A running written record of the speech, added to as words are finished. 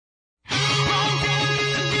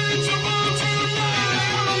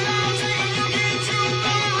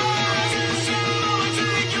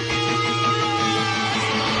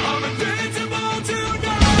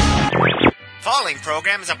Calling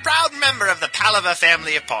program is a proud member of the Palava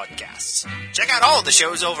family of podcasts. Check out all the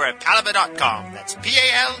shows over at palava.com. That's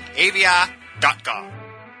PALAVI.com.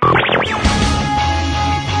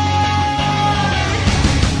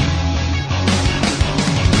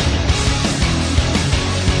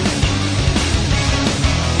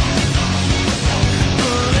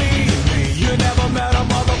 Believe me, you never met a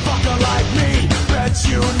motherfucker like me. Bet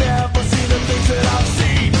you never see the things that I've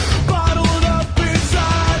seen. Bottled up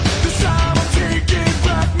inside, this time I'm taking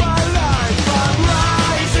back my life. I'm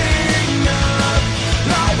rising up,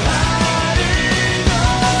 I've had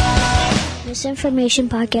enough. This information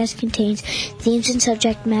podcast contains themes and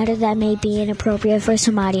subject matter that may be inappropriate for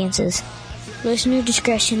some audiences. Listener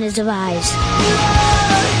discretion is advised.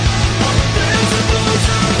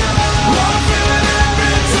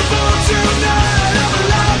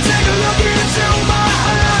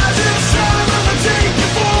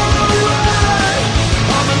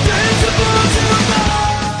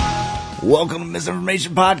 Welcome to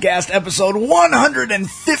Misinformation Podcast, episode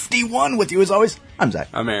 151. With you as always, I'm Zach.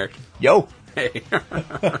 I'm Eric. Yo. Hey. It's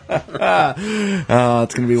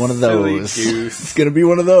going to be one of those. Silly goose. It's going to be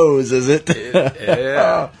one of those, is it?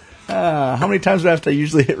 Yeah. How many times do I have to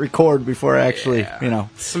usually hit record before I actually,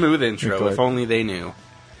 Smooth intro. record. If only they knew.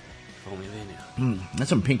 If only they knew. That's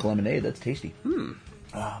some pink lemonade. That's tasty. I'm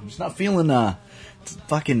just not feeling, it's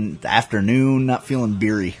fucking afternoon, not feeling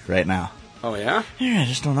beery right now. Oh, yeah? Yeah, I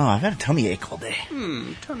just don't know. I've had a tummy ache all day.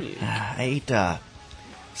 Tummy. I ate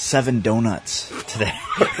 7 donuts today.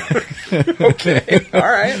 Okay. All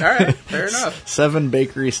right. Fair enough. 7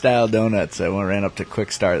 bakery-style donuts. I ran up to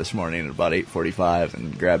Quick Start this morning at about 8:45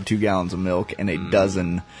 and grabbed 2 gallons of milk and a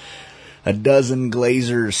dozen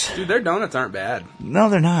Glazers. Dude, their donuts aren't bad. No,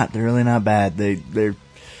 they're not. They're really not bad. They're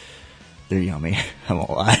yummy. I won't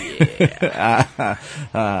lie.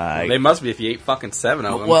 They must be if you ate fucking 7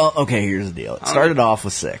 of them. Well, okay, here's the deal. It started off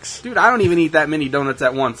with 6. Dude, I don't even eat that many donuts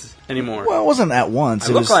at once anymore. Well, it wasn't at once.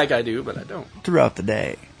 I It look was like I do, but I don't. throughout the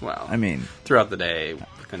day. Well, I mean, throughout the day,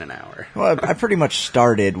 within an hour. well, I pretty much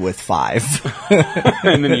started with 5.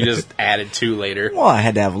 And then you just added 2 later. Well, I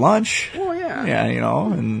had to have lunch. Oh, yeah. Yeah,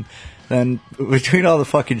 and then between all the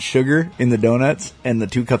fucking sugar in the donuts and the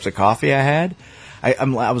 2 cups of coffee I had, I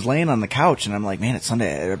was laying on the couch and I'm like, man, it's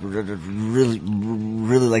Sunday. I really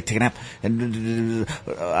like taking a nap. And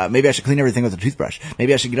maybe I should clean everything with a toothbrush.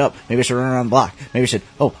 Maybe I should get up. Maybe I should run around the block. Maybe I should,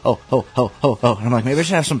 And I'm like, maybe I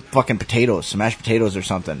should have some fucking potatoes, some mashed potatoes or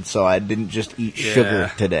something. So I didn't just eat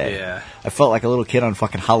sugar today. Yeah. I felt like a little kid on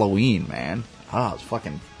fucking Halloween, man. Oh, I was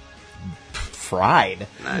fucking fried.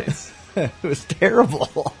 Nice. It was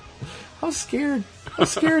terrible. I was scared.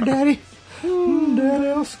 Daddy. Daddy,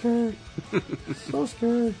 I was scared. So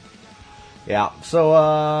scared. Yeah, so,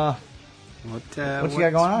 What you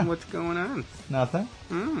got going on? What's going on? nothing.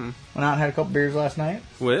 Went out and had a couple beers last night.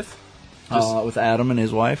 With? With Adam and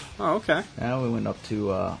his wife. Oh, okay. Yeah, we went up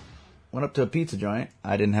to a pizza joint.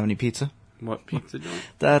 I didn't have any pizza. What pizza joint?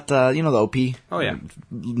 That, the OP. Oh, yeah.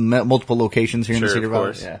 Multiple locations here in the Sure, Cedar of Valley.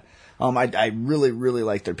 course. Yeah. I really, really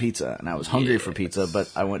liked their pizza, and I was hungry for pizza,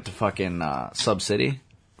 but I went to fucking Sub City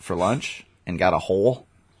for lunch and got a whole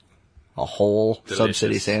Sub City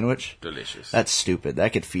Delicious. sandwich. Delicious. That's stupid.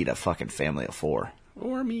 That could feed a fucking family of 4.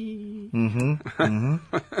 Or me.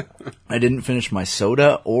 I didn't finish my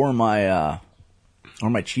soda or my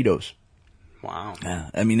Cheetos. Wow. Yeah,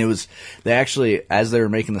 I mean, they actually, as they were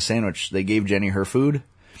making the sandwich, they gave Jenny her food.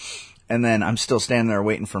 And then I'm still standing there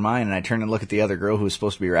waiting for mine, and I turn and look at the other girl who was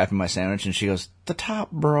supposed to be wrapping my sandwich, and she goes, "The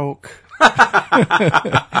top broke."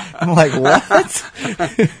 I'm like, what?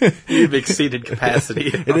 You've exceeded capacity.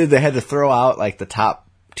 They had to throw out like the top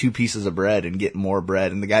 2 pieces of bread and get more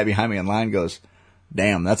bread. And the guy behind me in line goes,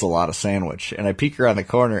 "Damn, that's a lot of sandwich." And I peek around the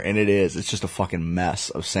corner, and it's just a fucking mess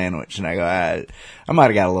of sandwich. And I go, I might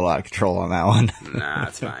have got a little out of control on that one. Nah,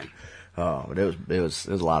 it's fine. Oh, but it was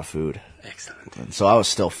a lot of food. Excellent. And so I was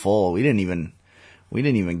still full. We didn't even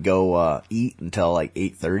go eat until like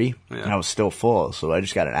 8:30, Yeah. and I was still full. So I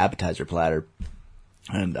just got an appetizer platter,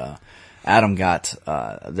 and Adam got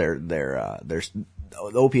the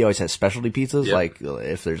OP always has specialty pizzas, Yep. like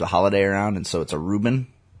if there's a holiday around, and so it's a Reuben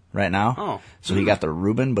right now. Oh. So he got the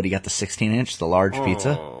Reuben, but he got the 16-inch, the large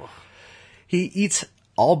pizza. Oh. He eats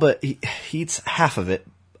he eats half of it,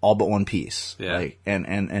 all but one piece. Yeah. Like,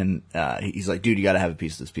 and he's like, "Dude, you got to have a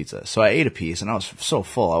piece of this pizza." So I ate a piece, and I was so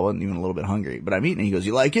full, I wasn't even a little bit hungry. But I'm eating, and he goes,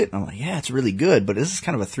 "You like it?" And I'm like, "Yeah, it's really good, but this is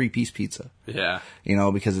kind of a 3-piece pizza." Yeah.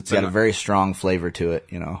 Because it's got a very strong flavor to it.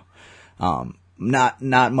 Not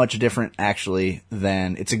much different actually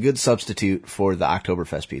than it's a good substitute for the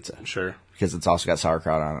Oktoberfest pizza. Sure. Because it's also got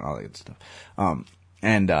sauerkraut on it and all that good stuff.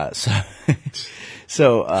 And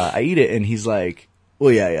so I eat it, and he's like,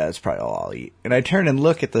 well, yeah, that's probably all I'll eat. And I turn and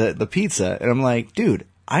look at the pizza, and I'm like, dude,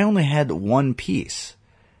 I only had one piece.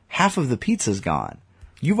 Half of the pizza's gone.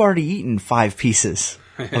 You've already eaten 5 pieces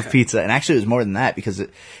of pizza. And actually, it was more than that, because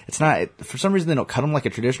it's not, for some reason, they don't cut them like a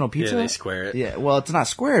traditional pizza. Yeah, they square it. Yeah, well, it's not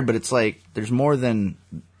squared, but it's like, there's more than...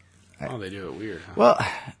 Oh, they do it weird, huh? Well,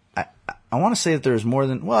 I want to say that there's more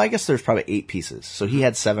than... Well, I guess there's probably 8 pieces. So he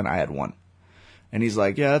had 7, I had 1. And he's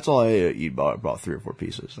like, yeah, that's all I eat, about 3 or 4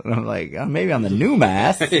 pieces. And I'm like, maybe on the new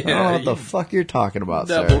math. I don't know what the fuck you're talking about,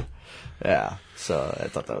 double. sir. Yeah, so I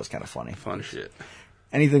thought that was kind of funny. Fun shit.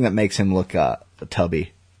 Anything that makes him look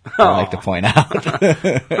tubby, I like to point out.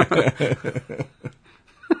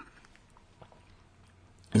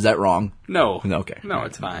 Is that wrong? No. Okay. No,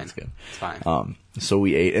 it's fine. That's good. It's fine. So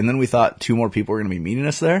we ate, and then we thought 2 more people were going to be meeting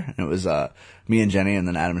us there. And it was me and Jenny, and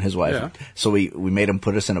then Adam and his wife. Yeah. So we made him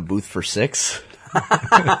put us in a booth for 6.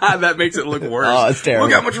 That makes it look worse. Oh, it's terrible.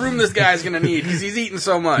 Look how much room this guy's going to need, because he's eating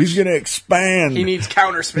so much. He's going to expand. He needs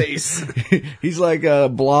counter space. He's like a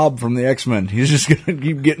blob from the X-Men. He's just going to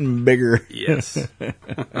keep getting bigger. Yes.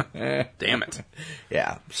 Damn it.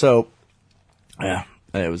 Yeah. So, yeah,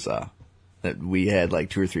 it was, that we had like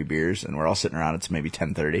 2 or 3 beers, and we're all sitting around. It's maybe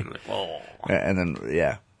 10:30. Oh, And then,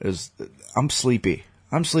 yeah, it was, I'm sleepy.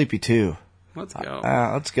 I'm sleepy too. let's go.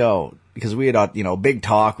 Let's go. Because we had, big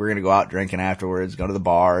talk. We were going to go out drinking afterwards, go to the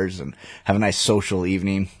bars, and have a nice social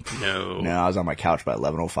evening. No. No, I was on my couch by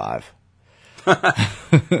 11:05.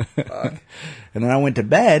 And then I went to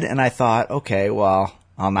bed, and I thought, okay, well,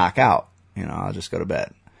 I'll knock out. I'll just go to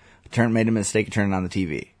bed. Made a mistake of turning on the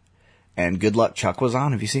TV. And Good Luck Chuck was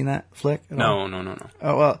on. Have you seen that flick? No.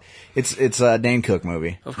 Oh, well, it's a Dane Cook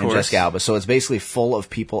movie. Of And course. Jessica Alba. So it's basically full of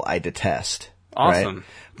people I detest. Awesome. Right?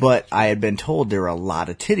 But I had been told there were a lot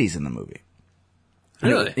of titties in the movie.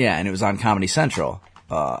 Really? Yeah, and it was on Comedy Central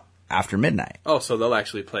after midnight. Oh, so they'll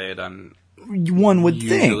actually play it on... One would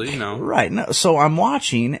Usually, think. no. Right. No, so I'm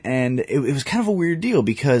watching, and it was kind of a weird deal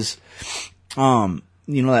because, that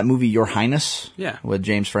movie Your Highness? Yeah. With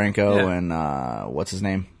James Franco Yeah. and, what's his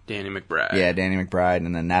name? Danny McBride. Yeah, Danny McBride,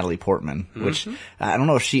 and then Natalie Portman, which I don't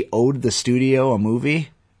know if she owed the studio a movie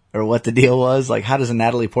or what the deal was. Like, how does a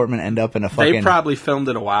Natalie Portman end up in a fucking... They probably filmed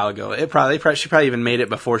it a while ago. She probably even made it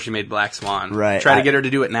before she made Black Swan. Right. Try to get her to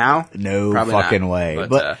do it now? No Probably fucking not.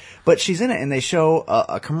 way. But she's in it, and they show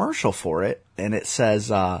a commercial for it, and it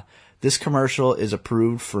says, this commercial is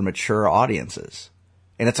approved for mature audiences.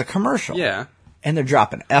 And it's a commercial. Yeah. And they're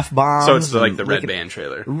dropping F-bombs. So it's like the and Red licking- Band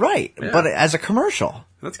trailer. Right. Yeah. But as a commercial.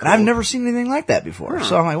 That's And I've cool. never seen anything like that before.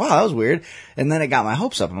 So I'm like, wow, that was weird. And then it got my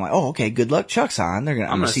hopes up. I'm like, oh, okay, Good Luck Chuck's on. I'm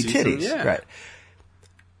gonna see see some- titties. yeah. Right.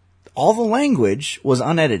 All the language was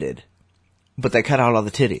unedited, but they cut out all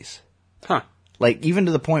the titties. Huh. Like, even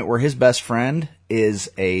to the point where his best friend is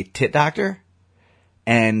a tit doctor,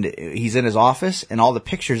 and he's in his office, and all the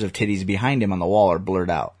pictures of titties behind him on the wall are blurred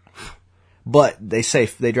out. But they say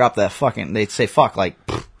they say fuck like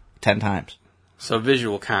 10 times. So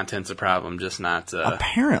visual content's a problem, just not...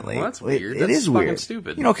 Apparently. Well, that's weird. It That's is fucking weird.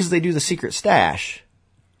 stupid. Because they do the secret stash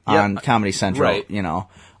on Comedy Central, right.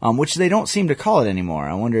 Which they don't seem to call it anymore.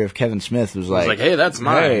 I wonder if Kevin Smith was like, hey, that's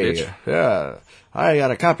mine, hey, bitch. yeah, I got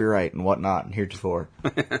a copyright and whatnot and heretofore.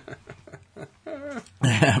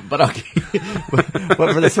 But okay.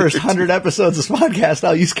 But for the first 100 episodes of this podcast,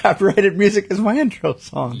 I'll use copyrighted music as my intro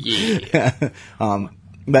song. Yeah.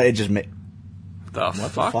 But it just made... The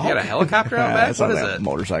fuck? You got a helicopter out back? That's What not is that it?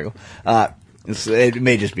 motorcycle. It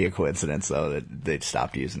may just be a coincidence, though, that they'd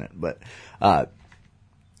stopped using it. But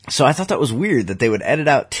so I thought that was weird that they would edit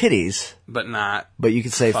out titties, But not... but you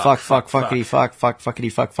could say fuck, fuckity,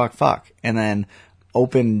 fuck, and then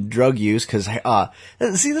open drug use, because, see,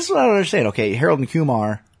 this is what I don't understand. Okay, Harold and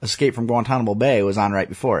Kumar, Escape from Guantanamo Bay, was on right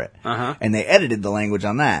before it. Uh-huh. And they edited the language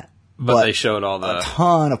on that. But they showed all a the...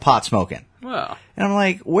 ton of pot smoking. Well... And I'm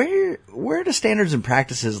like, where do standards and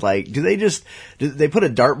practices, like, do they put a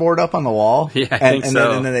dartboard up on the wall? Yeah, I think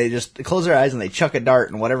so. And then they just close their eyes and they chuck a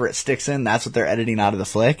dart, and whatever it sticks in, that's what they're editing out of the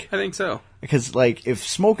flick? I think so. Because, like, if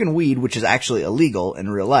smoking weed, which is actually illegal in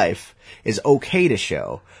real life, is okay to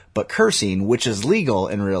show, but cursing, which is legal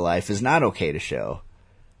in real life, is not okay to show.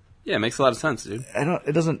 Yeah, it makes a lot of sense, dude.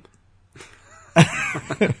 It doesn't...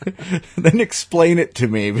 Then explain it to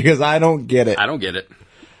me, because I don't get it. I don't get it.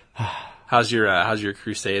 How's your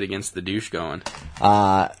crusade against the douche going?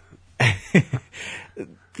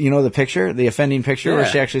 You know the picture? The offending picture where Yeah,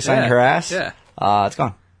 she actually signed yeah, her ass? yeah. It's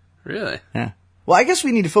gone. Really? Yeah. Well, I guess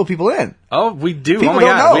we need to fill people in. Oh, we do. People Oh my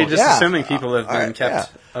don't god, know. we're just yeah. assuming people have been All right, kept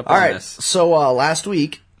yeah. up All on right. this. So last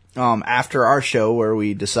week after our show where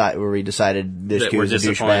we decided That we're Dishku is a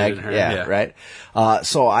disappointed in douchebag. her, Yeah, yeah. right.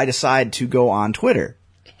 So I decide to go on Twitter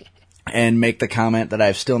and make the comment that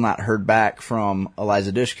I've still not heard back from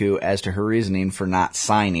Eliza Dushku as to her reasoning for not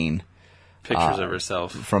signing Pictures of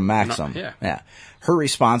herself. from Maxim. No, yeah. Yeah. Her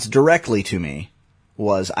response directly to me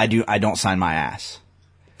was, I don't sign my ass.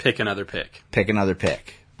 Pick another pick. Pick another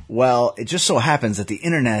pick. Well, it just so happens that the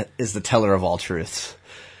internet is the teller of all truths.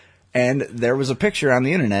 And there was a picture on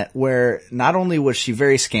the internet where not only was she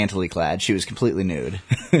very scantily clad, she was completely nude.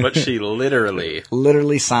 But she literally...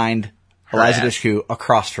 Literally signed Eliza ass. Dushku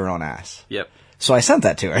across her own ass. Yep. So I sent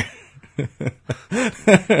that to her.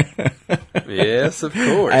 Yes, of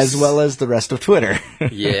course. As well as the rest of Twitter.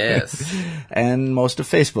 Yes. And most of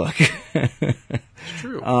Facebook. It's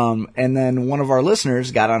true. And then one of our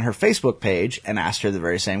listeners got on her Facebook page and asked her the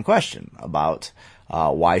very same question about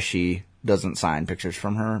why she doesn't sign pictures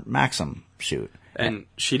from her Maxim shoot. And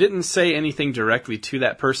she didn't say anything directly to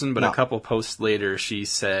that person, but No. a couple posts later she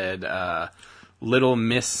said, Little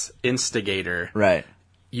Miss Instigator, Right.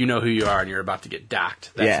 you know who you are and you're about to get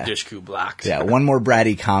docked. That's Yeah. Dishku blocked. Yeah, one more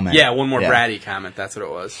bratty comment. Yeah, one more bratty comment. That's what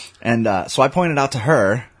it was. And so I pointed out to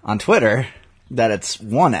her on Twitter that it's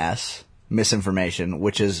one S, misinformation,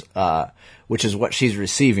 which is what she's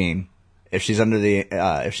receiving if she's under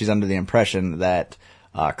the impression that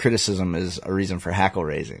criticism is a reason for hackle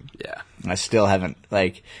raising. Yeah. I still haven't,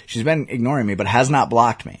 she's been ignoring me, but has not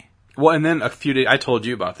blocked me. Well, and then a few days, I told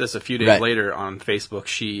you about this, a few days Right. later on Facebook,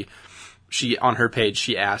 she on her page,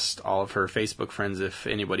 she asked all of her Facebook friends if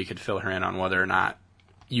anybody could fill her in on whether or not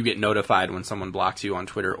you get notified when someone blocks you on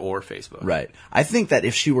Twitter or Facebook. Right. I think that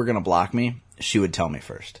if she were going to block me, she would tell me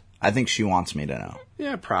first. I think she wants me to know.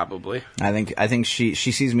 Yeah, probably. I think she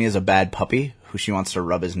sees me as a bad puppy who she wants to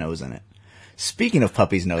rub his nose in it. Speaking of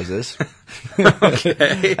puppies' noses,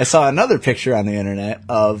 I saw another picture on the internet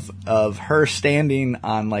of her standing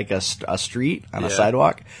on like a street on a Yeah.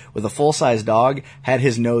 sidewalk with a full-size dog, had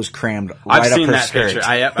his nose crammed right I've up seen her that skirt. picture.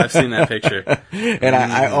 I've seen that picture. And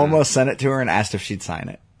I almost sent it to her and asked if she'd sign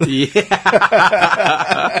it. Yeah.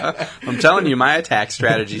 I'm telling you, my attack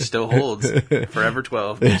strategy still holds. Forever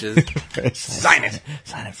 12, bitches. Sign it.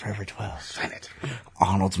 Sign it Forever 12. Sign it.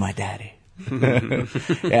 Arnold's my daddy.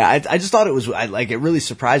 Yeah, I just thought it was it really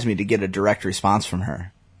surprised me to get a direct response from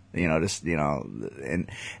her. And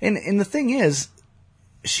the thing is,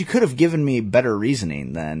 she could have given me better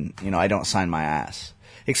reasoning than, I don't sign my ass.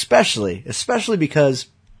 Especially because,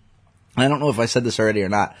 I don't know if I said this already or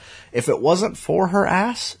not, if it wasn't for her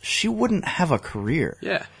ass, she wouldn't have a career.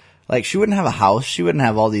 Yeah. Like, she wouldn't have a house, she wouldn't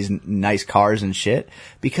have all these nice cars and shit,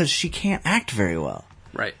 because she can't act very well.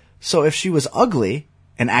 Right. So if she was ugly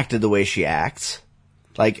and acted the way she acts,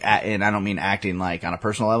 and I don't mean acting like on a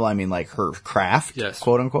personal level, I mean like her craft, Yes.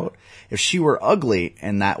 quote unquote. If she were ugly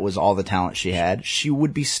and that was all the talent she had, she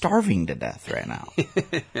would be starving to death right now.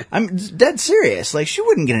 I'm dead serious. Like, she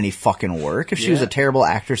wouldn't get any fucking work if she was Yeah. a terrible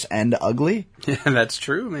actress and ugly. Yeah, that's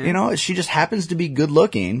true, man. She just happens to be good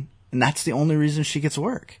looking, and that's the only reason she gets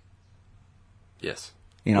work. Yes.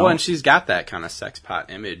 You know? Well, and she's got that kind of sex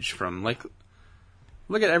pot image from,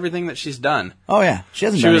 look at everything that she's done. Oh yeah, she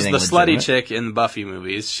hasn't She done was the anything slutty legitimate. chick in the Buffy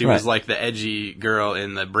movies. She was Right. like the edgy girl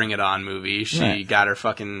in the Bring It On movie. She Right. got her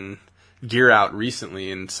fucking gear out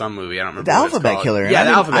recently in some movie. I don't remember The what it's Alphabet called. Killer. Yeah, the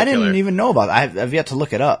Alphabet I Killer. didn't even know about it. I've yet to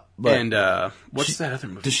look it up. But And what's that other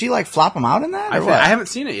movie? does she flop him out in that? Or what? I haven't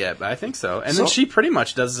seen it yet, but I think so. And then So- she pretty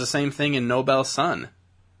much does the same thing in Nobel's Son.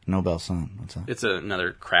 Nobel's Son. What's that? It's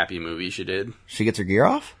another crappy movie she did. She gets her gear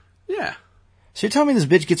off? Yeah. So you're telling me this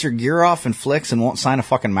bitch gets her gear off and flicks and won't sign a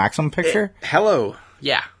fucking Maxim picture? Hello.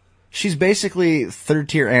 Yeah. She's basically third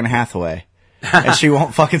tier Anne Hathaway. And she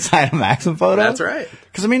won't fucking sign a Maxim photo? That's right.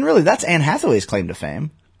 Because, really, that's Anne Hathaway's claim to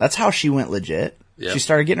fame. That's how she went legit. Yep. She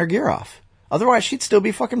started getting her gear off. Otherwise, she'd still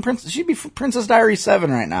be fucking she'd be Princess Diary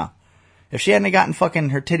 7 right now. If she hadn't gotten fucking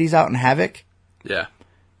her titties out in Havoc. Yeah.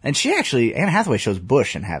 And Anne Hathaway shows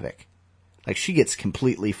Bush in Havoc. Like, she gets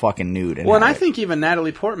completely fucking nude in Well, and I Havoc. think even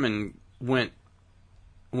Natalie Portman went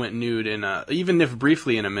nude in even if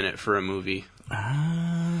briefly in a minute for a movie.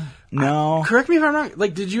 No. Correct me if I'm wrong.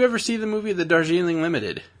 Did you ever see the movie The Darjeeling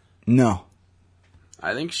Limited? No.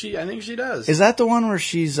 I think she does. Is that the one where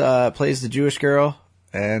she's plays the Jewish girl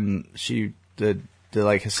and the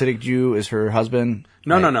Hasidic Jew is her husband?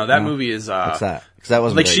 No. That movie is What's that? Because that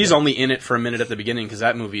wasn't very she's good. only in it for a minute at the beginning because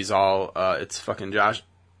that movie's all it's fucking Josh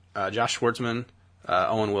Schwartzman,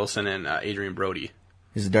 Owen Wilson, and Adrian Brody.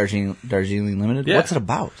 Is it Darjeeling Limited? Yeah. What's it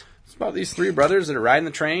about? It's about these three brothers that are riding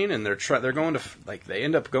the train, and they're going to, like, they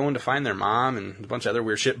end up going to find their mom and a bunch of other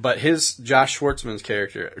weird shit. But Josh Schwartzman's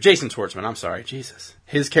character, Jason Schwartzman, I'm sorry, Jesus.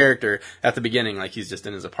 His character at the beginning, like, he's just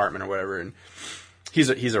in his apartment or whatever, and he's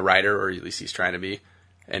a writer, or at least he's trying to be.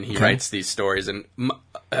 And he writes these stories, and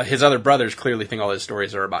his other brothers clearly think all his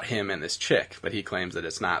stories are about him and this chick, but he claims that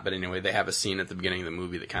it's not. But anyway, they have a scene at the beginning of the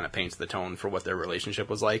movie that kind of paints the tone for what their relationship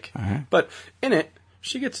was like. But in it,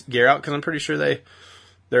 she gets gear out, because I'm pretty sure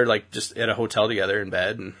they're like just at a hotel together in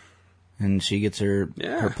bed, and she gets her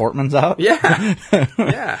Portmans out. Yeah,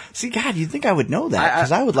 yeah. See, God, you'd think I would know that,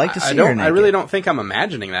 because I would like to see her naked. I really don't think I'm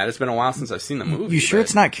imagining that. It's been a while since I've seen the movie. You sure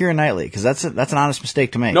it's not Keira Knightley? Because that's an honest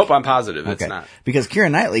mistake to make. Nope, I'm positive it's not. Because Keira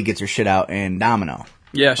Knightley gets her shit out in Domino.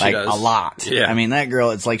 Yeah, she does. A lot. Yeah. I mean, that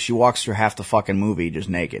girl, it's like she walks through half the fucking movie just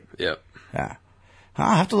naked. Yep. Yeah.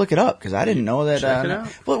 I'll have to look it up, because I didn't know that. Check it out.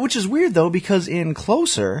 Well, which is weird, though, because in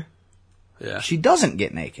Closer, she doesn't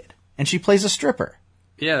get naked. And she plays a stripper.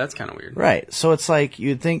 Yeah, that's kind of weird. Right. So it's like,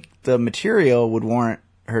 you'd think the material would warrant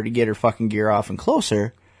her to get her fucking gear off and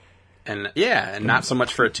Closer. And not so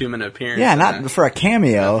much for a 2-minute appearance. Yeah, not for a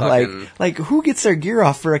cameo. Like who gets their gear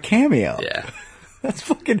off for a cameo? Yeah. That's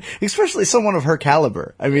fucking, especially someone of her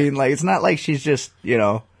caliber. I mean, like, it's not like she's just,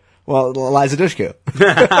 Eliza Dushku.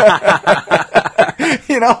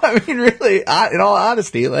 I mean, really, in all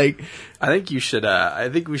honesty, like, I think you should. I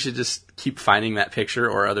think we should just keep finding that picture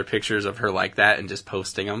or other pictures of her like that and just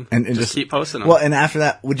posting them. And just keep posting them. Well, and after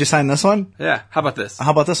that, would you sign this one? Yeah. How about this?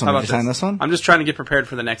 Would you sign this one? I'm just trying to get prepared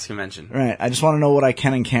for the next convention. Right. I just want to know what I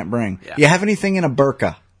can and can't bring. Yeah. You have anything in a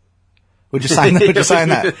burqa? Would you sign that? Would you sign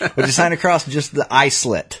that? Would you sign across just the eye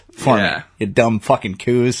slit for me? You dumb fucking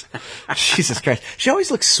coos. Jesus Christ. She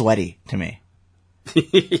always looks sweaty to me.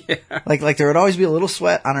 Yeah. Like there would always be a little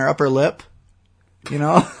sweat on her upper lip.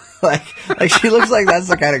 Like she looks like that's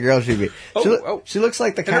the kind of girl she'd be. She looks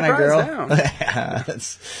like the kind of girl.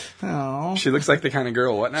 She looks like the kind of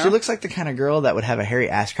girl. What now? She looks like the kind of girl that would have a hairy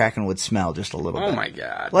ass crack and would smell just a little bit. Oh my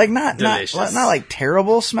God! Like not like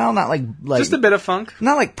terrible smell, not like just a bit of funk.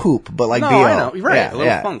 Not like poop, but like BO. I know. Right, a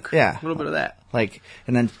little funk. Yeah, a little bit of that. Like,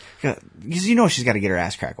 and then because she's got to get her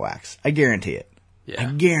ass crack waxed. I guarantee it. Yeah,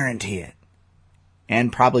 I guarantee it.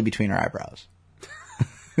 And probably between her eyebrows.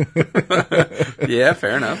 Yeah,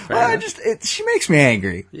 fair enough. She makes me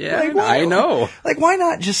angry. Yeah, I know. Like, why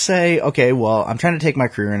not just say, okay, well, I'm trying to take my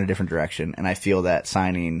career in a different direction, and I feel that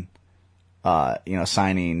signing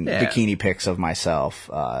bikini pics of myself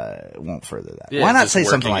won't further that. Yeah, why not say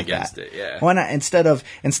something like that? Yeah. Why not instead of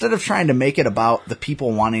trying to make it about the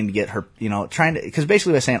people wanting to get her, because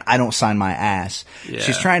basically by saying I don't sign my ass,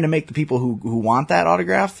 she's trying to make the people who want that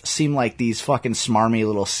autograph seem like these fucking smarmy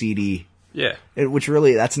little seedy. Yeah. Which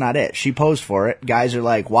really, that's not it. She posed for it. Guys are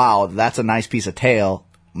like, wow, that's a nice piece of tail.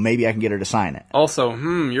 Maybe I can get her to sign it. Also,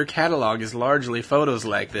 your catalog is largely photos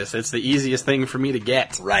like this. It's the easiest thing for me to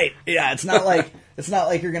get. Right. Yeah, it's not like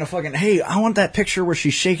you're going to fucking, hey, I want that picture where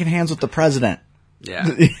she's shaking hands with the president. Yeah.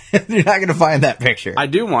 You're not going to find that picture. I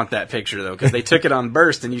do want that picture, though, because they took it on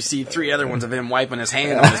Burst, and you see 3 other oens of him wiping his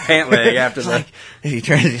hand on his pant leg after that. He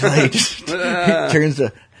turns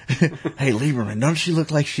to, hey, Lieberman, don't she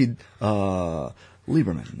look like she'd,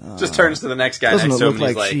 Lieberman. Just turns to the next guy next to him, doesn't and it look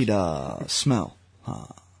he's like she'd, smell?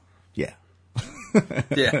 Yeah.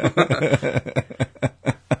 Yeah.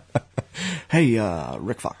 Hey,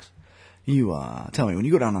 Rick Fox, you, tell me, when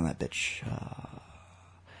you go down on that bitch,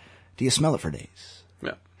 do you smell it for days?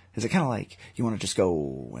 Yeah. Is it kind of like you want to just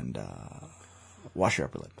go and, wash your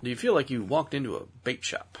upper lip? Do you feel like you walked into a bait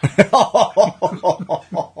shop?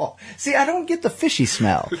 See, I don't get the fishy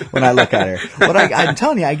smell when I look at her. But I'm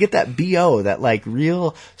telling you, I get that BO, that like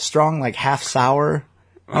real strong, like half sour.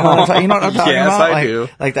 You know what I'm talking yes, about? I do.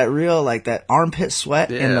 Like that real, like that armpit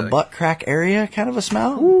sweat in the butt crack area kind of a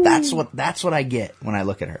smell. Ooh. That's what I get when I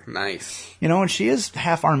look at her. Nice. And she is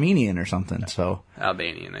half Armenian or something, so.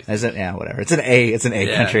 Albanian, I think. Is it? Yeah, whatever. It's an A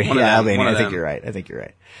country. Yeah, Albanian. I think you're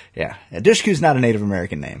right. Yeah. Dushku's not a Native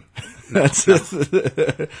American name. No,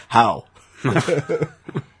 no. How?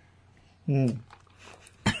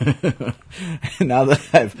 Now that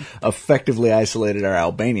I've effectively isolated our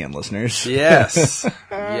Albanian listeners. Yes.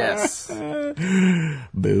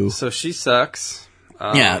 Boo. So she sucks.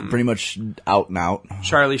 Yeah, pretty much out and out.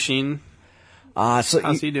 Charlie Sheen. So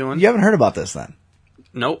how's he doing? You haven't heard about this then?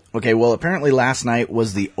 Nope. Okay, well, apparently last night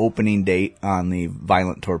was the opening date on the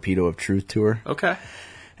Violent Torpedo of Truth tour. Okay.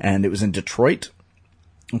 And it was in Detroit.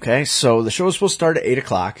 Okay, so the show was supposed to start at 8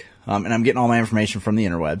 o'clock, and I'm getting all my information from the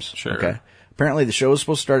interwebs. Sure. Okay. Apparently the show was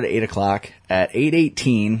supposed to start at 8 o'clock. At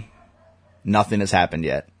 8:18, nothing has happened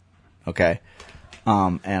yet. Okay.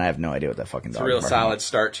 And I have no idea what that fucking dog It's a real is barking at. solid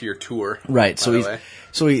start to your tour. Right. by So the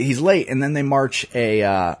way. he's late, and then they march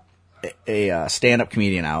a stand-up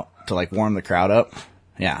comedian out to like warm the crowd up.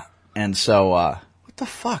 Yeah. And so what the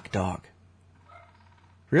fuck, dog?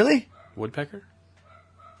 Really? Woodpecker?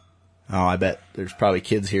 Oh, I bet there's probably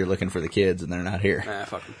kids here looking for the kids, and they're not here. Nah,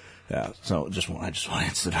 fuck 'em. Yeah. So I just want to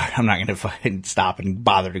answer the door. I'm not going to fucking stop and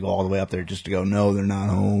bother to go all the way up there just to go. No, they're not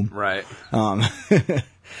home. Right.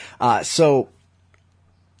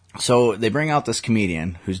 So they bring out this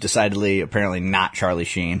comedian who's decidedly, apparently not Charlie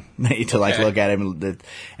Sheen, to like Okay. look at him,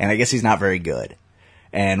 and I guess he's not very good.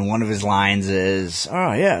 And one of his lines is,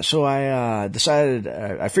 "Oh yeah, so I decided,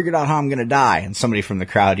 I figured out how I'm gonna die." And somebody from the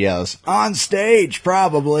crowd yells, "On stage,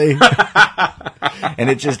 probably." And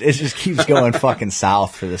it just keeps going fucking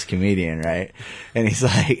south for this comedian, right? And he's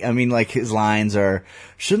like, I mean, like his lines are,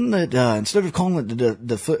 "Shouldn't it instead of calling it the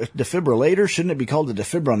defibrillator, shouldn't it be called the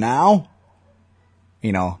defibra now?"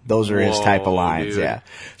 You know, those are his type of Whoa, lines, dude. yeah.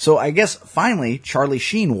 So I guess finally Charlie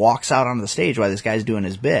Sheen walks out onto the stage while this guy's doing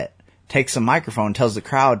his bit, takes a microphone, tells the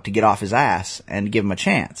crowd to get off his ass and give him a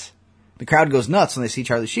chance. The crowd goes nuts when they see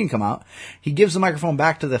Charlie Sheen come out. He gives the microphone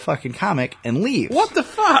back to the fucking comic and leaves. What the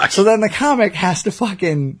fuck? So then the comic has to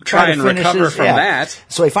fucking Try to and finish recover his, from that.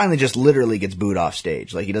 So he finally just literally gets booed off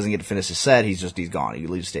stage. Like he doesn't get to finish his set. He's gone. He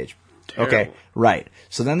leaves stage. Terrible. Okay, right.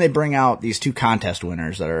 So then they bring out these two contest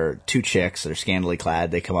winners that are two chicks that are scantily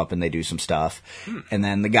clad. They come up and they do some stuff. And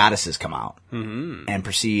then the goddesses come out and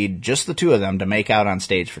proceed, just the two of them, to make out on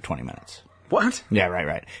stage for 20 minutes. What? Yeah,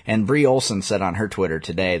 right. And Brie Olson said on her Twitter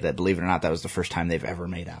today that, believe it or not, that was the first time they've ever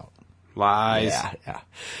made out. Lies. Yeah.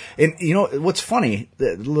 And you know what's funny?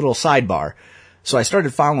 The little sidebar. So I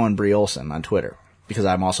started following Brie Olson on Twitter because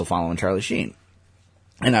I'm also following Charlie Sheen.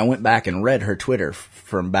 And I went back and read her Twitter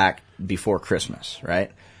from back before Christmas,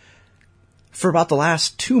 right? For about the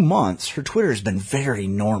last 2 months, her Twitter has been very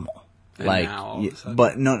normal. And Like, now all of a sudden-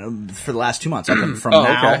 but no, for the last 2 months, from Oh,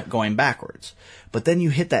 now okay. going backwards. But then you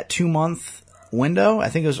hit that 2-month window. I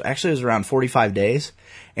think it was around 45 days,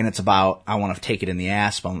 and it's about, I want to take it in the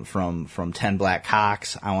ass from 10 black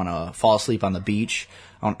cocks. I want to fall asleep on the beach.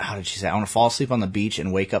 How did she say? I want to fall asleep on the beach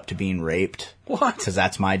and wake up to being raped. What? Because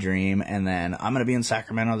that's my dream. And then I'm going to be in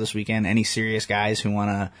Sacramento this weekend. Any serious guys who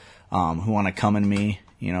want to come in me,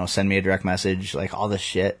 you know, send me a direct message, like all this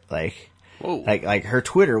shit. Like, Whoa. like her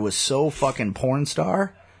Twitter was so fucking porn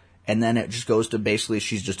star. And then it just goes to basically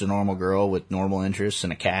she's just a normal girl with normal interests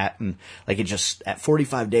and a cat. And like it just, at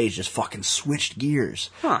 45 days, just fucking switched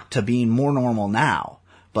gears to being more normal now.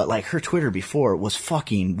 But like her Twitter before was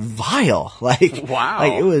fucking vile. Like, Wow.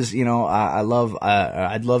 like it was, you know, I'd love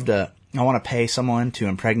to, I want to pay someone to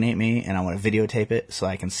impregnate me and I want to videotape it so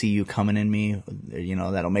I can see you coming in me, you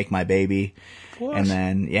know, that'll make my baby. What? And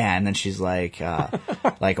then she's like,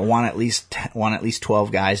 like I want at least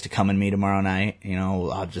 12 guys to come in me tomorrow night. You know,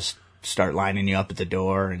 I'll just start lining you up at the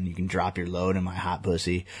door and you can drop your load in my hot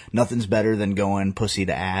pussy. Nothing's better than going pussy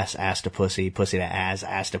to ass, ass to pussy, pussy to ass,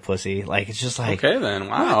 ass to pussy. Like, it's just like, Okay, then.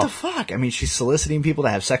 Wow. what the fuck? I mean, she's soliciting people to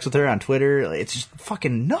have sex with her on Twitter. Like, it's just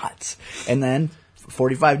fucking nuts. And then, for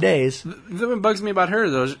 45 days, What bugs me about her,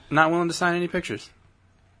 though, is not willing to sign any pictures.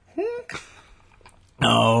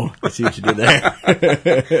 oh, I see what you did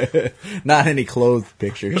there. Not any clothed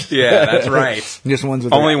pictures. Yeah, that's right. Just ones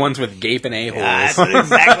with Only ones with gaping a-holes. That's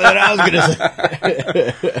exactly what I was going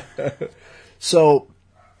to say. So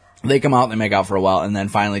they come out and they make out for a while, and then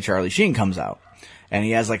finally Charlie Sheen comes out. And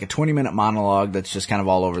he has like a 20-minute monologue that's just kind of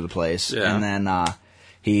all over the place. Yeah. And then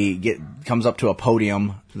he comes up to a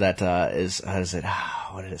podium that is, how does it,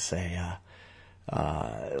 what did it say?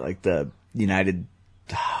 Like the United,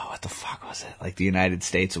 what the fuck was it? Like the United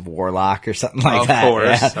States of Warlock or something like Of that.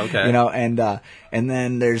 course, Yeah. okay. You know, and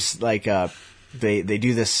then there's like, they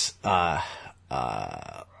do this,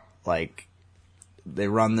 like, they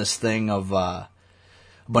run this thing of, a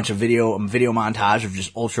bunch of video montage of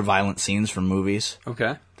just ultra violent scenes from movies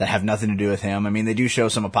Okay. that have nothing to do with him. I mean, they do show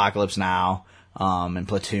some Apocalypse Now, and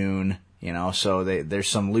Platoon, you know, so there's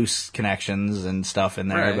some loose connections and stuff in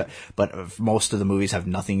there, Right. but most of the movies have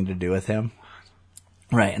nothing to do with him.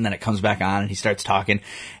 Right. And then it comes back on and he starts talking.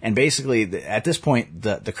 And basically at this point,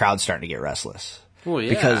 the crowd's starting to get restless. Well,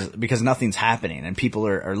 yeah. Because nothing's happening and people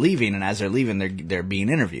are leaving, and as they're leaving, they're being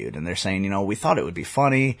interviewed and they're saying, you know, we thought it would be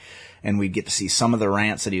funny and we'd get to see some of the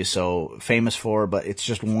rants that he was so famous for, but it's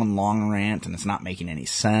just one long rant and it's not making any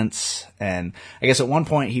sense. And I guess at one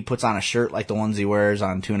point he puts on a shirt like the ones he wears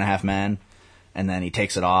on 2.5 Men, and then he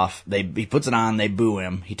takes it off. He puts it on, they boo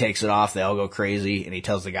him. He takes it off, they all go crazy, and he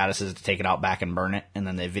tells the goddesses to take it out back and burn it, and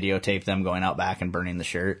then they videotape them going out back and burning the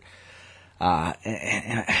shirt.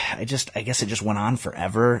 And I guess it just went on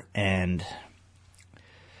forever, and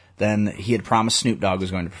then he had promised Snoop Dogg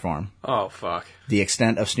was going to perform. Oh, fuck. The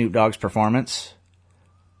extent of Snoop Dogg's performance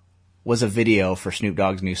was a video for Snoop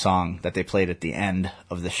Dogg's new song that they played at the end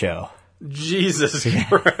of the show. Jesus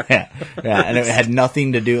Christ. Yeah, and it had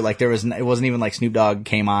nothing to do, like, it wasn't even like Snoop Dogg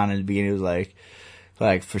came on in the beginning, it was like,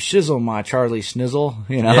 for shizzle, my Charlie Snizzle,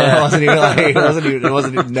 you know, Yeah. it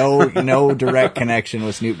wasn't no direct connection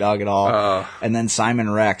with Snoop Dogg at all. And then Simon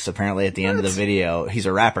Rex, apparently at the end of the video, he's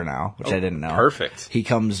a rapper now, which I didn't know. Perfect. He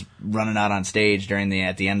comes running out on stage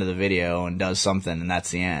at the end of the video and does something, and that's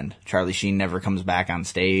the end. Charlie Sheen never comes back on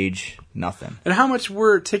stage, nothing. And how much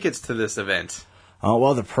were tickets to this event? Oh,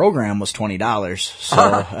 well, the program was $20, so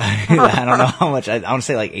I don't know how much. I want to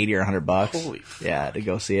say like $80 or $100. Holy fuck. Yeah, to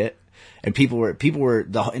go see it. And people were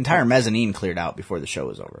the entire mezzanine cleared out before the show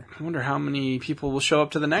was over. I wonder how many people will show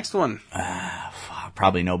up to the next one.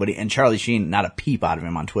 Probably nobody. And Charlie Sheen, not a peep out of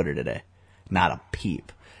him on Twitter today. Not a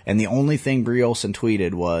peep. And the only thing Brie Olson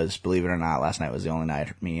tweeted was, believe it or not, last night was the only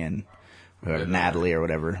night me and Natalie or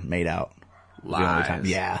whatever made out. It was the only time.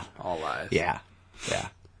 Lies. Yeah. All lies. Yeah.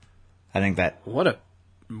 I think that. What a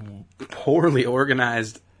poorly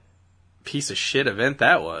organized piece of shit event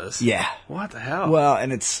that was. Yeah. What the hell? Well,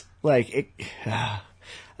 and it's like, I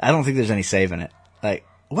don't think there's any saving it. Like,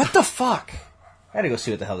 what the fuck? I gotta go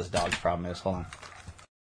see what the hell this dog's problem is. Hold on.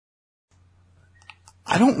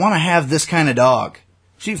 I don't want to have this kind of dog.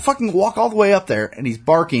 She fucking walk all the way up there, and he's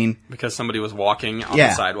barking. Because somebody was walking on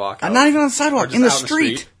the sidewalk. I'm not even on the sidewalk, just in the out in the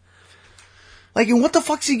street. street. Like, and what the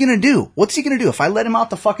fuck's he gonna do? What's he gonna do? If I let him out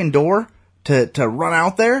the fucking door to run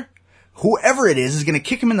out there, whoever it is gonna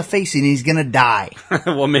kick him in the face and he's gonna die.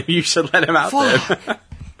 Well, maybe you should let him out Fuck. there.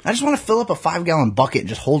 I just want to fill up a 5-gallon bucket and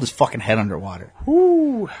just hold his fucking head underwater.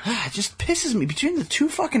 Ooh. It just pisses me. Between the two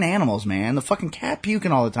fucking animals, man, the fucking cat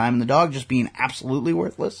puking all the time and the dog just being absolutely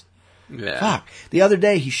worthless. Yeah. Fuck. The other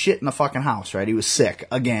day, he shit in the fucking house, right? He was sick.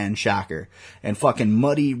 Again, shocker. And fucking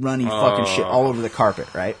muddy, runny fucking shit all over the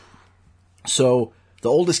carpet, right? So, the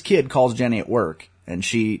oldest kid calls Jenny at work, and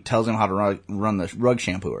she tells him how to run the rug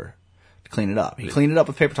shampooer to clean it up. He cleaned it up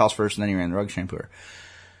with paper towels first, and then he ran the rug shampooer.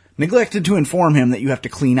 Neglected to inform him that you have to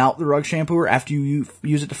clean out the rug shampooer after you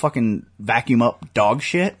use it to fucking vacuum up dog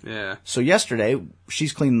shit. Yeah. So yesterday,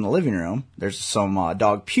 she's cleaning the living room. There's some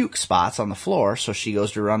dog puke spots on the floor, so she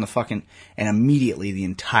goes to run the fucking... And immediately, the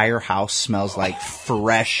entire house smells like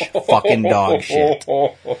fresh fucking dog shit.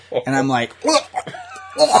 And I'm like...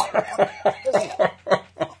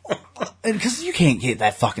 Because you can't get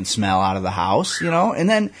that fucking smell out of the house, you know?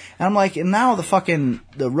 And I'm like, and now the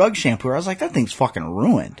rug shampooer, I was like, that thing's fucking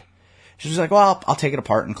ruined. She's like, well, I'll take it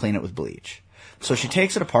apart and clean it with bleach. So she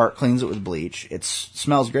takes it apart, cleans it with bleach. It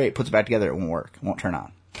smells great, puts it back together, it won't work. It won't turn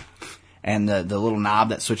on. And the little knob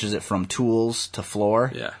that switches it from tools to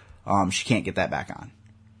floor, she can't get that back on.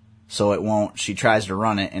 So it won't, she tries to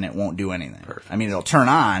run it and it won't do anything. Perfect. I mean, it'll turn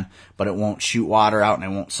on, but it won't shoot water out and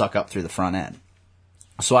it won't suck up through the front end.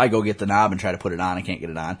 So I go get the knob and try to put it on. I can't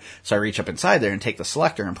get it on. So I reach up inside there and take the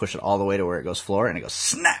selector and push it all the way to where it goes floor, and it goes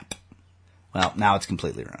snap. Well, now it's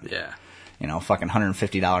completely ruined. Yeah. You know, fucking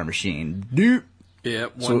 $150 machine. Doop. Yeah,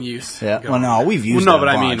 one use. Yeah. Well, no, we've used well, no, it a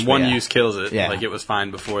but I bunch, mean, one yeah. use kills it. Yeah. Like, it was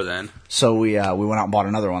fine before then. So we went out and bought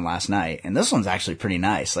another one last night, and this one's actually pretty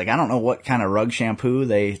nice. Like, I don't know what kind of rug shampoo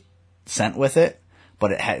they sent with it,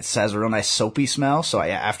 but it has a real nice soapy smell. So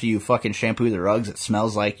after you fucking shampoo the rugs, it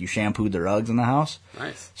smells like you shampooed the rugs in the house.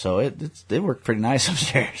 Nice. So they work pretty nice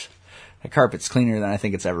upstairs. The carpet's cleaner than I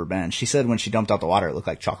think it's ever been. She said when she dumped out the water, it looked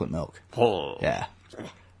like chocolate milk. Oh. Yeah.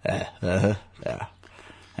 Yeah.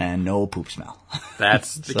 And no poop smell.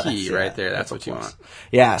 That's the So key that's- right there. That's a what you plus. want.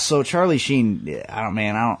 Yeah, so Charlie Sheen,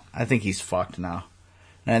 I think he's fucked now.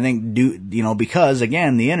 And I think, because,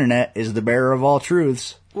 again, the internet is the bearer of all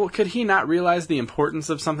truths. Well, could he not realize the importance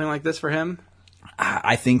of something like this for him?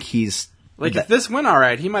 I think he's... Like, if this went all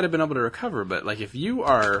right, he might have been able to recover. But, like, if you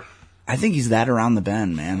are... I think he's that around the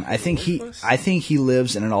bend, man. I think he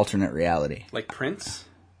lives in an alternate reality. Like Prince?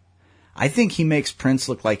 I think he makes Prince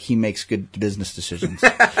look like he makes good business decisions.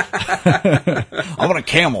 I want a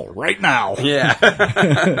camel right now.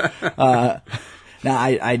 Yeah. No,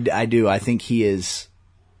 I do. I think he is...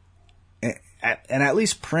 And at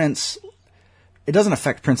least Prince... It doesn't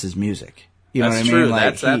affect Prince's music. You know That's what I mean? true. Like,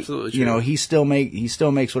 That's absolutely true. You know, he still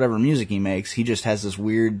makes whatever music he makes. He just has this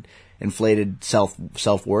weird inflated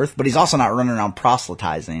self-worth, but he's also not running around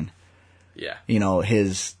proselytizing, Yeah. you know,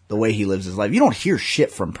 the way he lives his life. You don't hear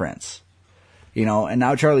shit from Prince. You know, and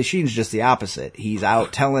now Charlie Sheen's just the opposite. He's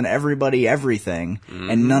out telling everybody everything,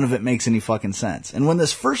 and none of it makes any fucking sense. And when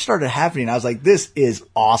this first started happening, I was like, this is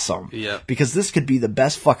awesome. Yeah. Because this could be the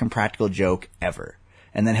best fucking practical joke ever.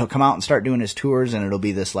 And then he'll come out and start doing his tours, and it'll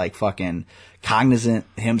be this like fucking cognizant,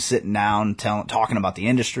 him sitting down, talking about the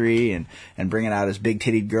industry and bringing out his big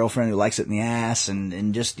tittied girlfriend who likes it in the ass,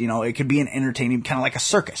 and just, you know, it could be an entertaining, kind of like a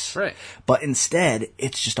circus. Right. But instead,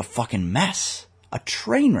 it's just a fucking mess. A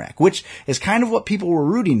train wreck, which is kind of what people were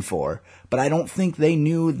rooting for, but I don't think they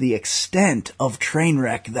knew the extent of train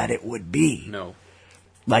wreck that it would be. No.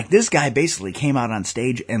 Like, this guy basically came out on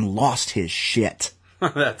stage and lost his shit.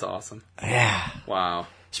 That's awesome. Yeah. Wow.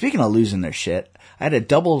 Speaking of losing their shit, I had a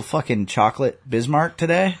double fucking chocolate Bismarck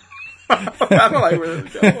today. I don't like where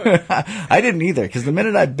this is going. I didn't either, because the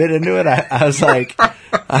minute I bit into it, I was like,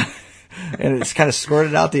 and it just kind of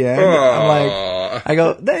squirted out the end. I'm like, I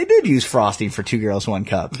go, they did use frosting for 2 girls, 1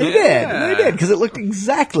 cup. They did, because it looked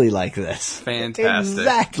exactly like this. Fantastic.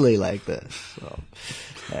 Exactly like this. So,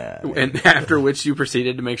 and after which you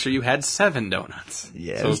proceeded to make sure you had 7 donuts.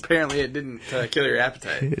 Yes. So apparently it didn't kill your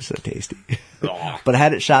appetite. it's so tasty. Oh. But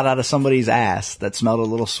had it shot out of somebody's ass that smelled a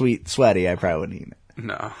little sweaty, I probably wouldn't eat it.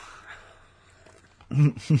 No.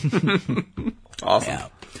 Awesome.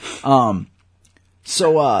 Yeah.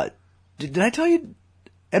 So, did I tell you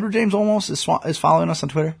Edward James Olmos is following us on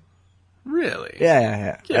Twitter? Really?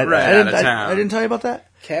 Yeah. Get right out of town. I didn't tell you about that?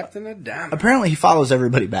 Captain of Diamond. Apparently he follows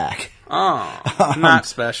everybody back. Oh, not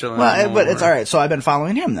special Well, anymore. but it's alright. So I've been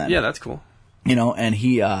following him then. Yeah, that's cool. You know, and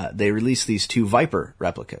they released these 2 Viper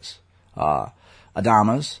replicas.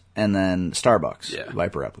 Adamas and then Starbucks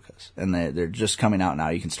Viper replicas. And they're just coming out now.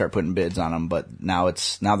 You can start putting bids on them, but now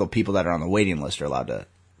the people that are on the waiting list are allowed to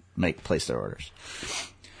place their orders.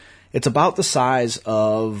 It's about the size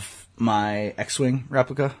of my X-Wing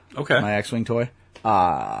replica. Okay. My X-Wing toy.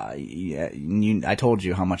 I told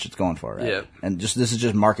you how much it's going for, right? Yeah. And this is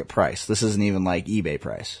just market price. This isn't even like eBay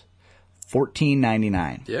price.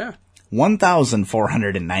 $14.99. Yeah.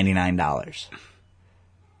 $1,499.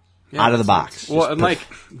 Out of the box. Well, and like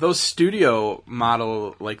those studio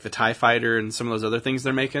model, like the TIE Fighter and some of those other things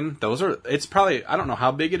they're making, it's probably, I don't know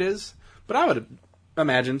how big it is, but I would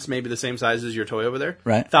imagine it's maybe the same size as your toy over there.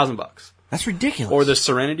 Right. $1,000. That's ridiculous. Or the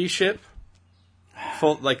Serenity ship.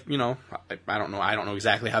 Full, like, you know, I don't know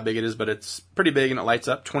exactly how big it is, but it's pretty big and it lights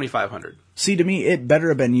up. $2,500. See, to me, it better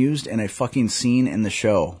have been used in a fucking scene in the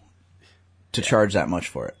show to charge that much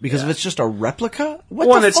for it. Because if it's just a replica,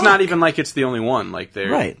 and it's not even like it's the only one. Like, they're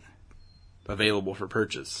right. available for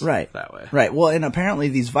purchase that way. Right. Well, and apparently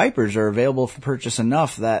these Vipers are available for purchase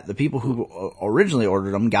enough that the people who originally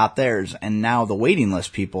ordered them got theirs, and now the waiting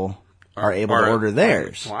list people are able to order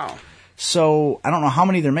theirs. Wow. So I don't know how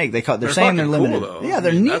many they're saying they're limited. Cool, yeah,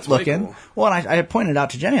 they're neat looking. Cool. Well, and I pointed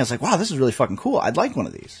out to Jenny, I was like, wow, this is really fucking cool. I'd like one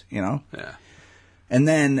of these, you know? Yeah. And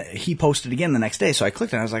then he posted again the next day, so I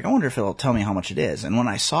clicked on it. I was like, I wonder if it'll tell me how much it is. And when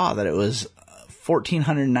I saw that it was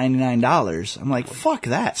 $1,499, I'm like, fuck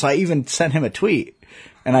that. So I even sent him a tweet.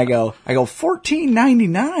 And I go,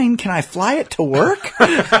 $14.99? Can I fly it to work?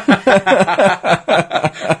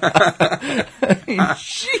 I mean,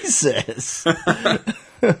 Jesus.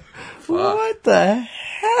 What the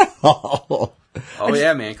hell? Oh,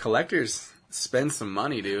 yeah, man. Collectors spend some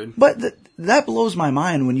money, dude. But that blows my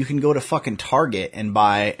mind when you can go to fucking Target and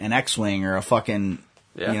buy an X-Wing or a fucking,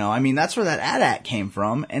 you know, I mean, that's where that AT-AT came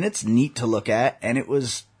from, and it's neat to look at, and it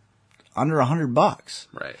was under $100.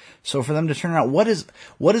 Right. So for them to turn around, what does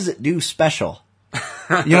it do special?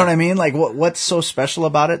 You know what I mean? Like, what's so special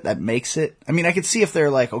about it that makes it? I mean, I could see if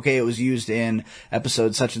they're like, okay, it was used in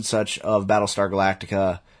episode such and such of Battlestar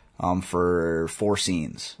Galactica, for 4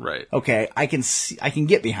 scenes. Right. Okay, I can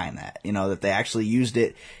get behind that. You know, that they actually used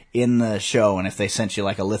it in the show, and if they sent you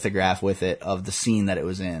like a lithograph with it of the scene that it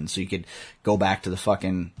was in, so you could go back to the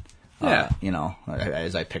fucking, you know,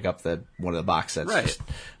 as I pick up one of the box sets. Right.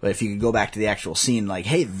 But if you could go back to the actual scene, like,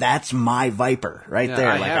 hey, that's my Viper right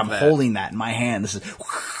there. Like, I'm holding that in my hand. This is.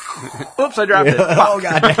 Oops, I dropped it. Oh,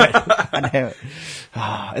 God damn it. God damn it.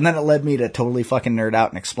 And then it led me to totally fucking nerd out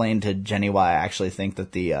and explain to Jenny why I actually think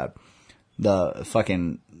that the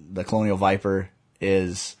Colonial Viper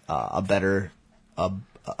is a better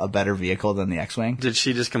vehicle than the X-Wing. Did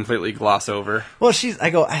she just completely gloss over? Well, I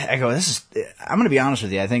go, I'm going to be honest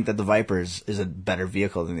with you. I think that the Viper is a better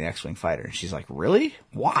vehicle than the X-Wing fighter. And she's like, really?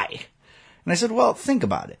 Why? And I said, well, think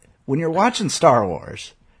about it. When you're watching Star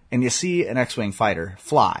Wars and you see an X-Wing fighter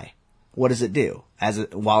fly, what does it do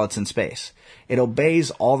while it's in space? It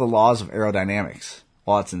obeys all the laws of aerodynamics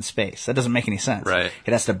while it's in space. That doesn't make any sense. Right.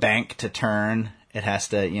 It has to bank to turn. It has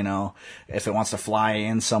to, you know, if it wants to fly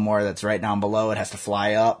in somewhere that's right down below, it has to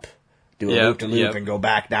fly up, do a loop-to-loop, and go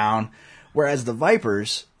back down. Whereas the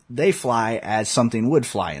Vipers, they fly as something would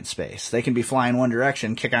fly in space. They can be flying one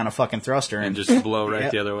direction, kick on a fucking thruster, and just blow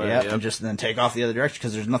right the other way. And then take off the other direction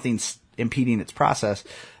because there's nothing impeding its process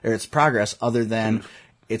or its progress other than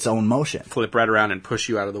its own motion. Flip right around and push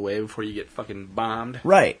you out of the way before you get fucking bombed.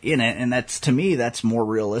 Right. And that's, to me, that's more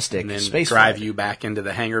realistic. And then space drive flight. you back into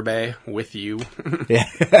the hangar bay with you.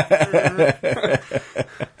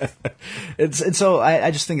 And so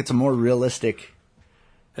I just think it's a more realistic,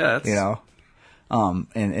 Yeah, that's, you know.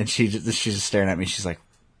 And she's just staring at me. She's like,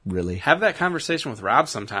 really? have that conversation with Rob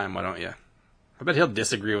sometime, why don't you? I bet he'll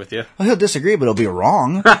disagree with you. Well, he'll disagree, but he'll be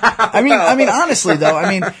wrong. I mean, honestly though,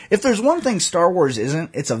 if there's one thing Star Wars isn't,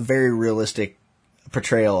 it's a very realistic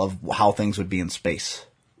portrayal of how things would be in space.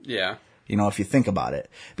 Yeah. You know, if you think about it.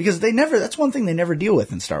 Because that's one thing they never deal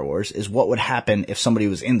with in Star Wars, is what would happen if somebody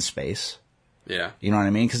was in space. Yeah. You know what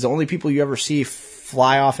I mean? Because the only people you ever see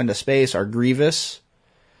fly off into space are Grievous,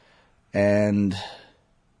 and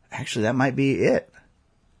actually that might be it.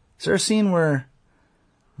 Is there a scene where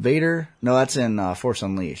Vader? No, that's in Force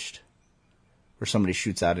Unleashed, where somebody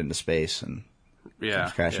shoots out into space and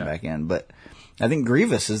comes crashing back in. But I think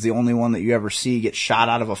Grievous is the only one that you ever see get shot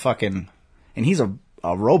out of a fucking, and he's a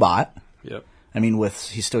robot. Yep. I mean,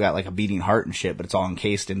 he's still got like a beating heart and shit, but it's all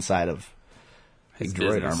encased inside of his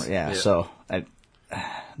droid business. armor. Yeah, Yeah. so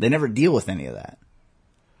they never deal with any of that.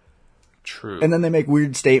 True. And then they make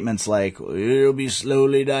weird statements like, it'll be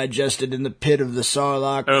slowly digested in the pit of the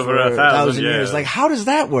Sarlacc Over for 1,000 years. years. Like, how does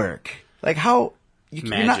that work? Like, how?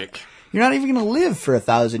 Magic. You're not even going to live for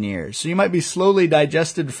 1,000 years. So you might be slowly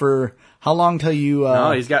digested for how long till you...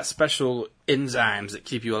 No, he's got special enzymes that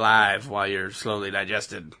keep you alive while you're slowly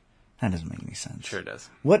digested. That doesn't make any sense. Sure does.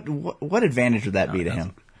 What advantage would that be to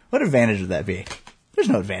him? What advantage would that be? There's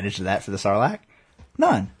no advantage to that for the Sarlacc.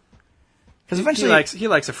 None. Because eventually... He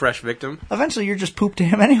likes a fresh victim, Eventually you're just poop to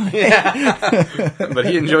him anyway. but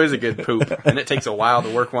he enjoys a good poop, and it takes a while to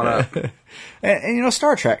work one up. And you know,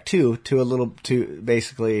 Star Trek too, to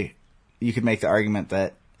basically, you could make the argument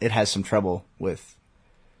that it has some trouble with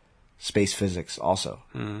space physics also.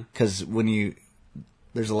 Because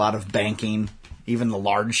there's a lot of banking, even the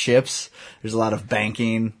large ships, there's a lot of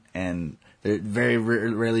banking, and very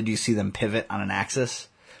rarely do you see them pivot on an axis.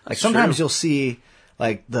 Like sometimes true. you'll see,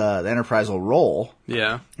 like the Enterprise will roll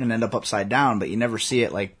Yeah. and end up upside down, but you never see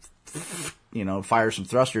it like, you know, fire some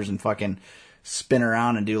thrusters and fucking spin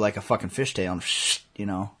around and do like a fucking fishtail and, you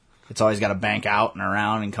know, it's always got to bank out and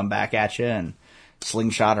around and come back at you and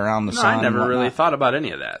slingshot around the No, sun. I never and really whatnot. thought about any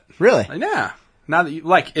of that. Really? Yeah. Now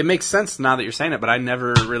that it makes sense now that you're saying it, but I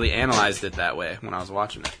never really analyzed it that way when I was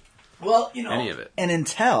watching it. Well, you know, Any of it. And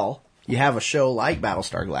until you have a show like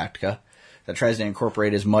Battlestar Galactica that tries to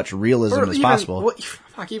incorporate as much realism as possible.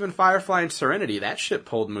 Even Firefly and Serenity, that shit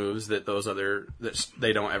pulled moves that that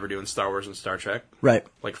they don't ever do in Star Wars and Star Trek. Right.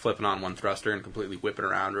 Like flipping on one thruster and completely whipping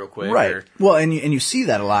around real quick. Right. Or, Well, and you see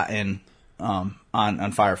that a lot in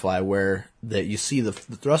on Firefly, where that you see the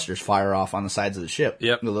thrusters fire off on the sides of the ship.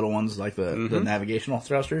 Yep. The little ones, like the navigational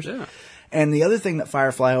thrusters. Yeah. And the other thing that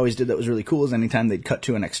Firefly always did that was really cool is anytime they'd cut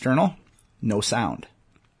to an external, no sound.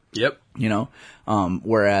 Yep. You know?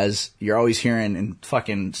 Whereas you're always hearing in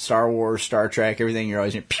fucking Star Wars, Star Trek, everything, you're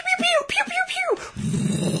always hearing pew, pew, pew, pew, pew,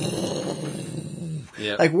 pew.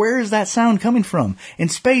 Yep. Like, where is that sound coming from? In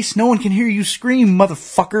space, no one can hear you scream,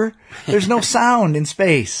 motherfucker. There's no sound in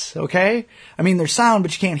space, okay? I mean, there's sound,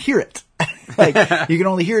 but you can't hear it. Like, you can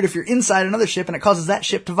only hear it if you're inside another ship and it causes that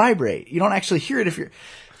ship to vibrate. You don't actually hear it if you're...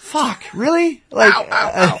 Fuck, really? Like, ow,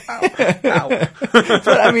 ow, ow, ow. but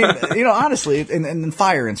I mean, you know, honestly, and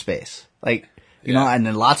fire in space. Like, you know, and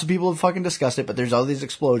then lots of people have fucking discussed it, but there's all these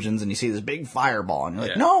explosions and you see this big fireball and you're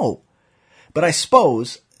like, no. But I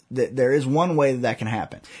suppose that there is one way that can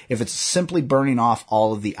happen. If it's simply burning off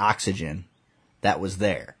all of the oxygen that was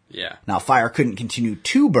there. Yeah. Now, fire couldn't continue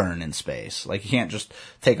to burn in space. Like, you can't just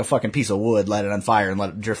take a fucking piece of wood, light it on fire, and let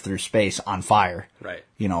it drift through space on fire. Right.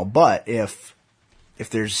 You know, but if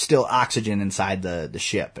there's still oxygen inside the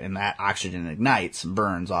ship and that oxygen ignites and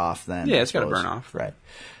burns off, then... Yeah, it's got to burn off. Right.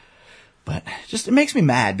 But just, it makes me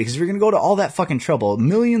mad because if you're going to go to all that fucking trouble,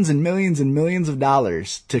 millions and millions and millions of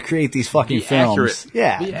dollars to create these fucking Be films. accurate.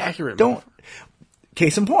 Yeah. Be accurate. Don't...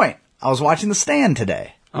 Case in point, I was watching The Stand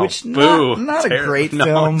today. Oh, Which boo. not a Terrible. great No,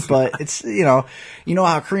 film, it's but it's, you know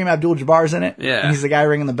how Kareem Abdul-Jabbar's in it? Yeah. And he's the guy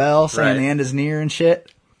ringing the bell saying Right. the end is near and shit.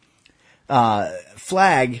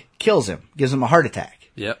 Flag kills him, gives him a heart attack.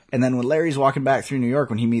 Yep. And then when Larry's walking back through New York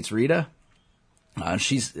when he meets Rita,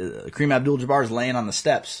 Kareem Abdul-Jabbar's laying on the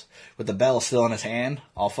steps with the bell still in his hand,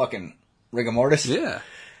 all fucking rigor mortis. Yeah.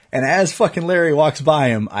 And as fucking Larry walks by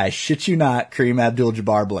him, I shit you not, Kareem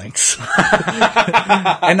Abdul-Jabbar blinks.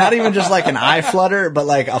 And not even just like an eye flutter, but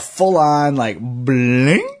like a full-on like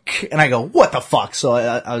blink. And I go, what the fuck? So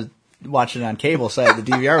I was watching it on cable, so the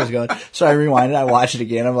DVR was going. So I rewinded, I watched it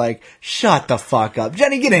again. I'm like, shut the fuck up.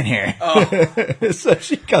 Jenny, get in here. Oh. So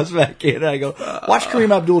she comes back in and I go, watch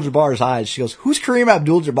Kareem Abdul-Jabbar's eyes. She goes, who's Kareem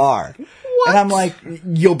Abdul-Jabbar? What? And I'm like,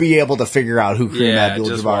 you'll be able to figure out who Kareem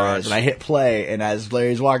Abdul-Jabbar is. And I hit play, and as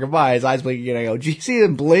Larry's walking by, his eyes blinking, and I go, do you see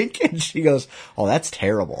him blink? And she goes, oh, that's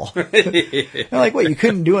terrible. I'm like, wait, you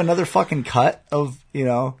couldn't do another fucking cut of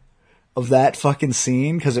that fucking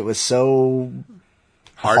scene because it was so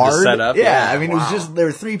hard to set up? Yeah, I mean, It was just, there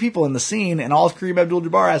were 3 people in the scene, and all Kareem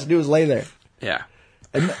Abdul-Jabbar has to do is lay there. Yeah.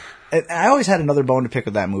 And I always had another bone to pick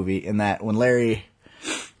with that movie, in that when Larry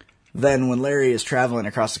is traveling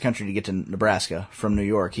across the country to get to Nebraska from New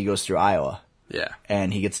York, he goes through Iowa. Yeah.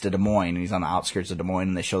 And he gets to Des Moines, and he's on the outskirts of Des Moines,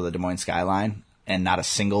 and they show the Des Moines skyline, and not a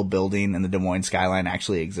single building in the Des Moines skyline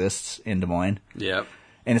actually exists in Des Moines. Yep.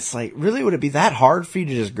 And it's like, really, would it be that hard for you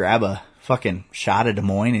to just grab a fucking shot of Des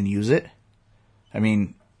Moines and use it? I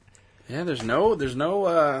mean... Yeah, there's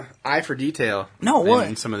no eye for detail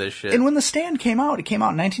in some of this shit. And when The Stand came out, it came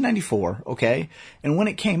out in 1994, okay? And when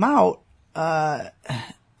it came out, what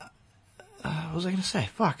was I going to say?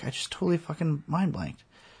 Fuck, I just totally fucking mind blanked.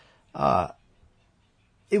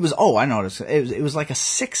 It was, I noticed. It was like a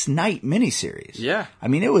 6-night miniseries. Yeah. I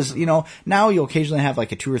mean, it was, now you'll occasionally have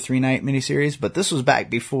like a 2 or 3 night miniseries, but this was back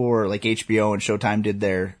before like HBO and Showtime did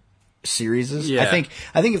their series. Yeah. I think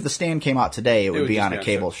if The Stand came out today, it would be on a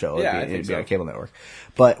cable show. It'd be on a cable network.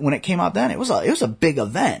 But when it came out then, it was a big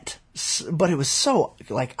event, but it was so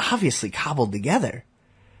like obviously cobbled together.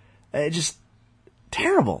 It just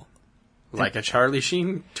terrible. Like a Charlie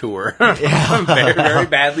Sheen tour. Yeah. Very, very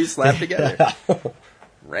badly slapped together.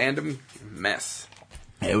 Random mess.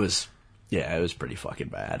 It was pretty fucking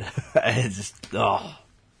bad. It's just, Huh.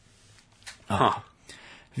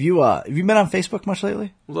 Have you been on Facebook much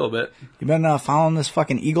lately? A little bit. You been following this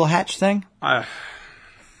fucking Eagle Hatch thing? I've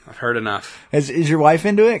heard enough. Is your wife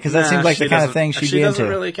into it? Because that seems like the kind of thing she'd be into. She doesn't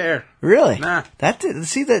really care. Really? Nah.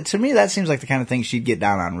 To me, that seems like the kind of thing she'd get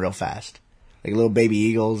down on real fast. Like little baby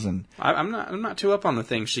eagles and... I'm not too up on the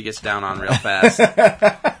things she gets down on real fast.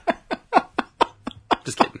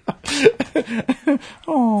 Just kidding.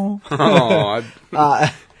 Oh.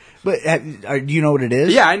 But do you know what it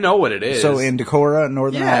is? Yeah, I know what it is. So in Decorah,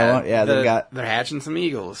 northern Iowa, they're hatching some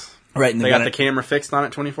eagles. Right, and they got the camera fixed on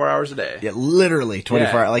it 24 hours a day. Yeah, literally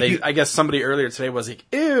 24 hours. Like I guess somebody earlier today was like,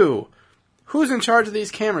 "Ew, who's in charge of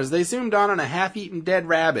these cameras? They zoomed on a half-eaten dead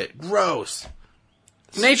rabbit. Gross."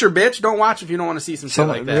 Nature, bitch. Don't watch if you don't want to see some shit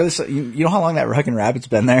like that. Really, you know how long that fucking rabbit's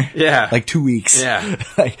been there? Yeah. Like 2 weeks. Yeah.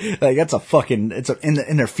 like that's a fucking,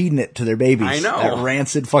 and they're feeding it to their babies. I know. That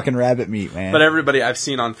rancid fucking rabbit meat, man. But everybody I've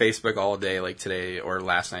seen on Facebook all day, like today or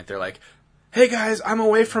last night, they're like, "Hey guys, I'm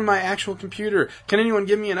away from my actual computer. Can anyone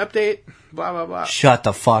give me an update?" Blah, blah, blah. Shut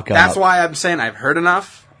the fuck up. That's why I'm saying I've heard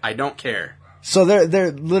enough. I don't care. So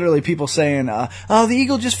they're literally people saying, "Oh, the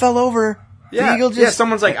eagle just fell over." Yeah,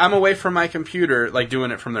 someone's like, "I'm away from my computer," like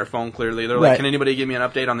doing it from their phone clearly. They're like, "Can anybody give me an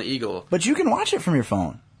update on the eagle?" But you can watch it from your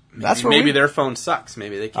phone. That's maybe their phone sucks.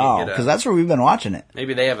 Maybe they can't get it. Because that's where we've been watching it.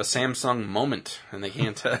 Maybe they have a Samsung Moment and they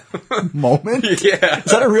can't... Moment? Yeah.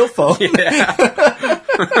 Is that a real phone? Yeah.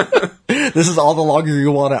 This is all the longer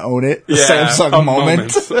you want to own it. The Samsung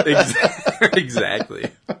Moment.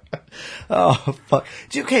 Exactly. Oh, fuck.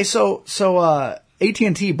 Okay, so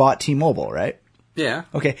AT&T bought T-Mobile, right? Yeah.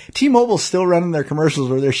 Okay, T-Mobile's still running their commercials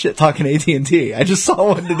where they're shit talking AT&T. I just saw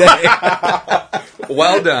one today.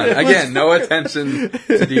 Well done. Again, no attention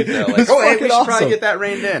to detail. Like, hey, we should probably get that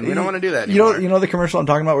reined in. We don't want to do that anymore. You know the commercial I'm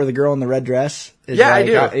talking about where the girl in the red dress is I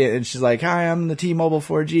do. And she's like, "Hi, I'm the T-Mobile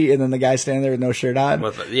 4G," and then the guy standing there with no shirt on.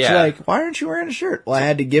 She's like, "Why aren't you wearing a shirt?" Well, I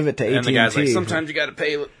had to give it to AT&T. And the guy's like, "Sometimes you got to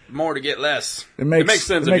pay more to get less." It makes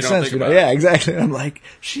sense if you don't think about it. Yeah, exactly. And I'm like,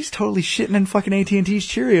 she's totally shitting in fucking AT&T's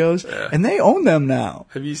Cheerios, and they own them now.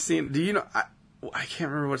 Have you seen? Do you know? I can't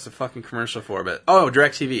remember what's the fucking commercial for, but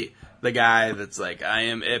DirecTV. The guy that's like, "I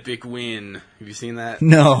am Epic Win." Have you seen that?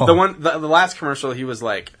 No. The last commercial, he was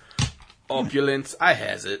like, "Opulence, I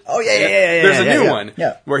has it." Oh yeah. There's a new one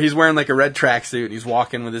Yeah. where he's wearing like a red tracksuit and he's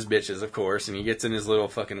walking with his bitches, of course, and he gets in his little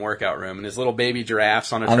fucking workout room and his little baby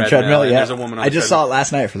giraffes on a treadmill. And there's a woman on I just saw it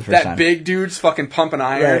last night for the first time. That big dude's fucking pumping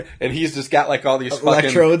iron, Right. and he's just got like all these fucking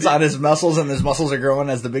electrodes on his muscles, and his muscles are growing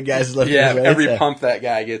as the big guy's lifting. Yeah, his weights. every pump that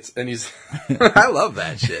guy gets, and he's. I love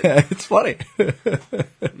that shit. It's funny.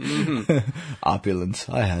 Mm-hmm. Opulence,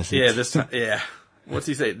 I has it. Yeah, this time. Yeah, what's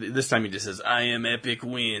he say? This time he just says, "I am Epic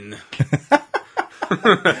Win." So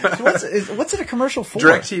what's it a commercial for?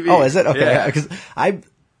 DirecTV. Oh, is it? Okay. Yeah. Because I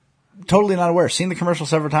totally not aware. Seen the commercial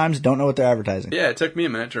several times. Don't know what they're advertising. Yeah, it took me a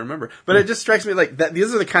minute to remember, but it just strikes me like that.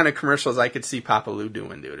 These are the kind of commercials I could see Papa Lou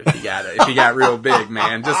doing, dude. If he got real big,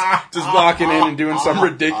 man, just walking in and doing some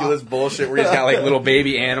ridiculous bullshit where he's got like little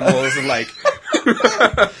baby animals and like.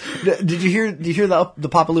 Did you hear the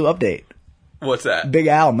Papa Lou update? What's that? Big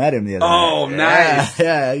Al met him the other Oh, day. nice.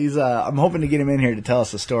 Yeah, he's. I'm hoping to get him in here to tell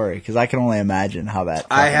us the story because I can only imagine how that.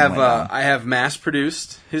 I went down. have mass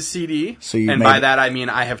produced his CD, So you and made by it- that I mean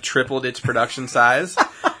I have tripled its production size,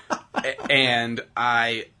 and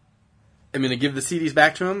I am going to give the CDs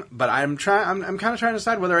back to him. But I'm kind of trying to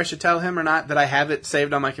decide whether I should tell him or not that I have it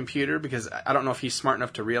saved on my computer because I don't know if he's smart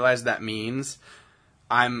enough to realize that means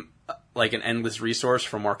I'm like an endless resource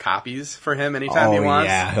for more copies for him anytime he wants.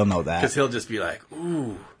 Yeah, he'll know that. Because he'll just be like,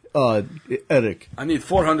 ooh, Eric, I need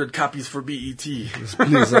 400 copies for BET.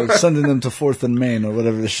 please, I'm sending them to 4th and Main or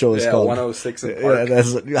whatever the show is Yeah, called. 106 and Yeah,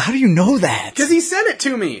 Park. how do you know that? Because he said it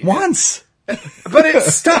to me. Once. But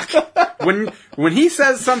it's stuck. When he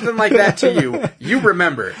says something like that to you, you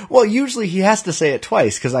remember. Well, usually he has to say it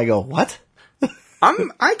twice because I go, what?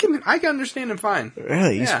 I can understand him fine.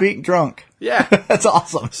 Really? You Yeah. speak drunk. Yeah. That's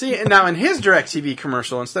awesome. See, and now in his DirecTV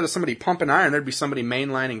commercial, instead of somebody pumping iron, there'd be somebody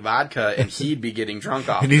mainlining vodka, and he'd be getting drunk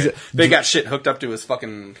off And of he's it. They got shit hooked up to his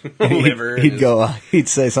fucking liver. and He'd his- go, he'd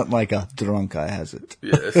say something like, drunk I has it.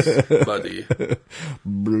 Yes, buddy.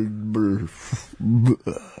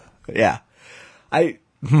 Yeah.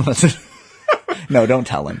 No, don't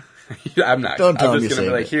tell him. I'm not. Don't tell I'm him just you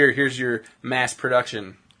gonna be saved like, here's your mass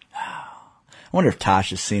production. I wonder if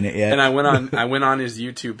Tosh has seen it yet. And I went on his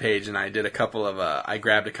YouTube page and I did I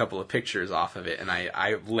grabbed a couple of pictures off of it and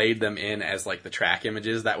I laid them in as like the track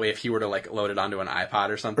images. That way if he were to like load it onto an iPod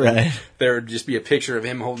or something, Right. there would just be a picture of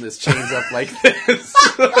him holding his chains up like this.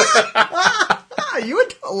 You went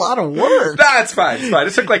to a lot of work. That's fine. It's fine.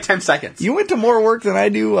 It took like 10 seconds. You went to more work than I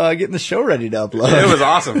do getting the show ready to upload. It was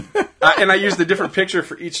awesome. And I used a different picture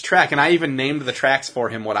for each track and I even named the tracks for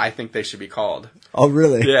him what I think they should be called. Oh,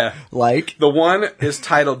 really? Yeah. Like? The one is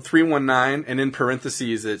titled 319, and in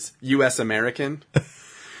parentheses it's U.S. American.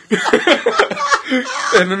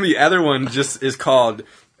 And then the other one just is called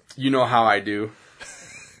You Know How I Do.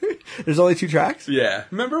 There's only 2 tracks? Yeah.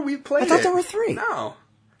 Remember we played I thought it. there were 3. No.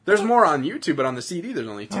 There's more on YouTube, but on the CD there's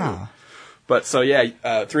only 2. Ah. But so yeah,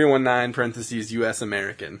 319 parentheses U.S.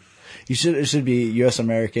 American. It should be U.S.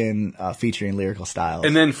 American featuring lyrical styles.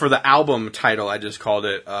 And then for the album title, I just called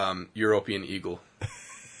it European Eagle.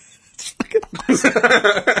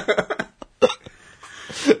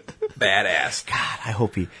 Badass. God, I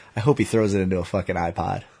hope he throws it into a fucking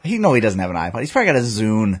iPod. He doesn't have an iPod. He's probably got a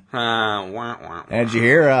Zune. Wah, wah, wah. And did you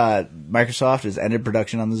hear Microsoft has ended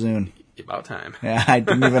production on the Zune? About time. Yeah, I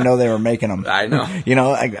didn't even know they were making them. I know. You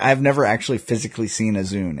know, I've never actually physically seen a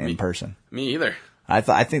Zune in person. Me either. I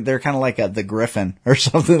think they're kind of like the Griffin or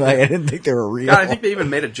something. Like, I didn't think they were real. God, I think they even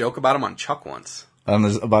made a joke about him on Chuck once.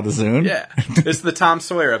 About the Zune? Yeah. It's the Tom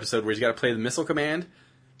Sawyer episode where he's got to play the missile command,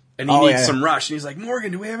 and he Oh, needs yeah. some rush, and he's like,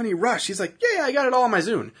 Morgan, do we have any rush? He's like, yeah, I got it all on my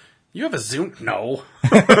Zune. You have a Zune? No.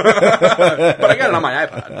 But I got it on my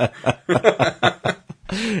iPod.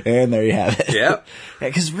 And there you have it. Yep.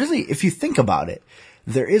 Because really, if you think about it,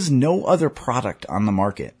 there is no other product on the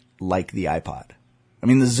market like the iPod. I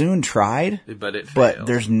mean, the Zune tried, But it but failed.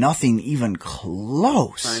 there's nothing even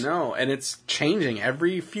close. I know, and it's changing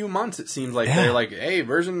every few months. It seems like Yeah. they're like, "Hey,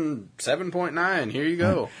 version 7.9, here you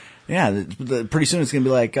go." Yeah, pretty soon it's going to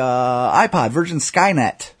be like iPod version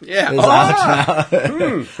Skynet. Yeah. is out now.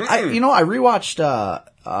 I rewatched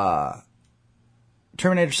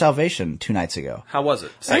Terminator Salvation 2 nights ago. How was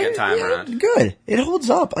it? Second time Yeah, around. good. It holds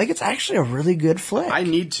up. Like, it's actually a really good flick. I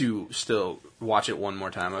need to still watch it one more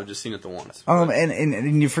time. I've just seen it the once.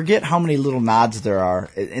 And you forget how many little nods there are,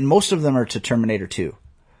 and most of them are to Terminator 2.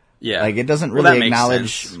 Yeah. Like, it doesn't Well, that really makes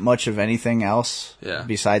acknowledge sense. much of anything else. Yeah.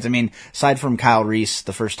 Besides, I mean, aside from Kyle Reese,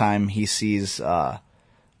 the first time he sees the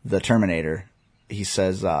Terminator, he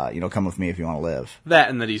says, come with me if you want to live. That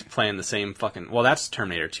and that he's playing the same fucking... Well, that's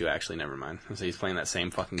Terminator 2, actually. Never mind. So he's playing that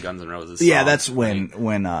same fucking Guns N' Roses Yeah, song. that's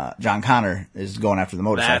when John Connor is going after the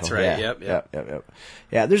motorcycle. That's right. Yeah. Yep.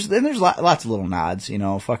 Yeah, there's lots of little nods.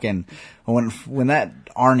 Fucking when that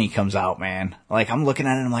Arnie comes out, man. Like, I'm looking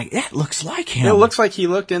at it, and I'm like, yeah, it looks like him. It looks like he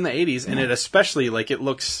looked in the 80s, and it especially, like, it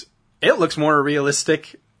looks more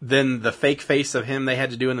realistic than the fake face of him they had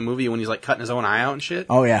to do in the movie when he's, like, cutting his own eye out and shit.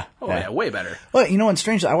 Oh yeah. Oh, yeah, way better. Well, and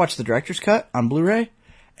strangely, I watched the director's cut on Blu-ray,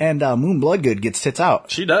 and Moon Bloodgood gets tits out.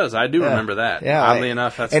 She does. I do remember that. Yeah, Oddly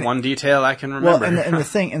enough, that's and- one detail I can remember. Well, and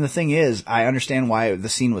the thing is, I understand why the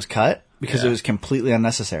scene was cut because Yeah. it was completely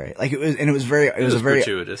unnecessary. Like it was a very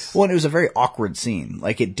gratuitous. Well, and it was a very awkward scene.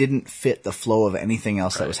 Like it didn't fit the flow of anything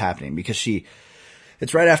else that was happening because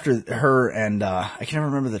it's right after her and I can never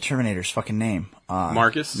remember the Terminator's fucking name.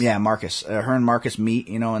 Marcus? Yeah, Marcus. Her and Marcus meet,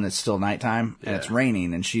 and it's still nighttime and Yeah. it's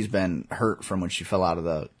raining and she's been hurt from when she fell out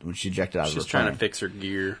of when she ejected out of her She's trying plane. to fix her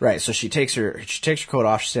gear. Right, so she takes her coat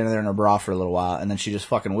off, she's standing there in her bra for a little while, and then she just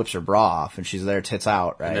fucking whips her bra off and she's there tits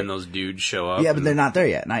out, right? And then those dudes show up. Yeah, but they're not there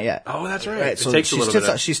yet. Not yet. Oh, that's right. Right, It so takes a little bit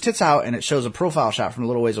of... she's tits out, and it shows a profile shot from a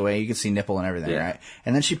little ways away. You can see nipple and everything, Yeah. right?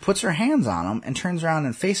 And then she puts her hands on him and turns around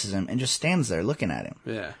and faces him and just stands there looking at him.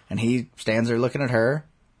 Yeah. And he stands there looking at her,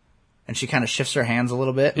 and she kind of shifts her hands a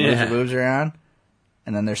little bit, moves her Yeah. boobs around,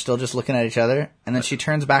 and then they're still just looking at each other, and then she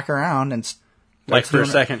turns back around and Like for a doing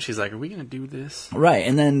it. second, she's like, "Are we gonna do this?" Right,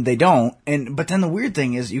 and then they don't, but then the weird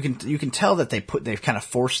thing is you can tell that they've kind of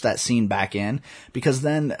forced that scene back in because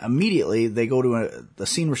then immediately they go to the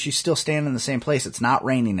scene where she's still standing in the same place. It's not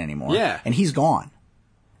raining anymore. Yeah. and he's gone.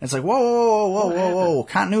 It's like whoa,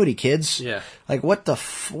 continuity, kids. Yeah. like what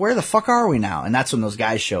where the fuck are we now? And that's when those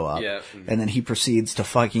guys show up. Yeah. and then he proceeds to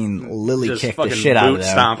fucking lily Just kick the fucking shit out of boot them.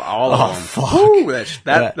 stomp all Oh, of them. fuck. Woo,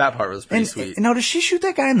 Yeah. that part was pretty And sweet. now, does she shoot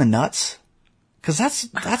that guy in the nuts? Because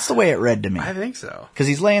that's the way it read to me. I think so. Because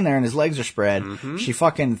he's laying there and his legs are spread. Mm-hmm. She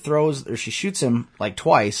fucking she shoots him like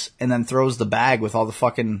twice and then throws the bag with all the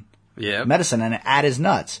fucking Yeah. medicine in it at his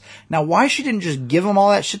nuts. Now, why she didn't just give him all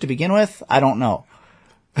that shit to begin with, I don't know.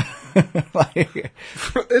 Like,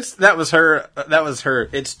 That was her.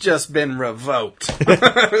 It's just been revoked.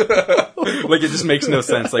 Like it just makes no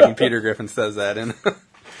sense. Like when Peter Griffin says that. And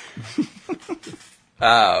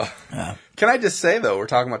can I just say though, we're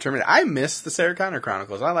talking about Terminator. I missed the Sarah Connor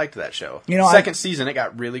Chronicles. I liked that show. Second season, it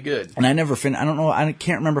got really good. and I never I don't know. I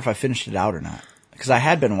can't remember if I finished it out or not. Because I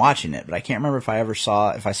had been watching it, but I can't remember if I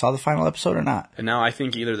saw the final episode or not. And now I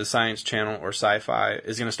think either the Science Channel or Sci-Fi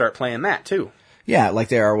is going to start playing that too. Yeah, like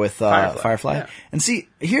they are with Firefly. Yeah. And see,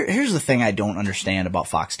 here's the thing I don't understand about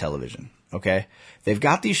Fox Television. Okay, they've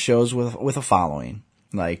got these shows with a following,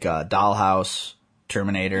 like Dollhouse,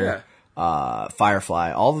 Terminator,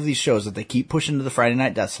 Firefly. All of these shows that they keep pushing to the Friday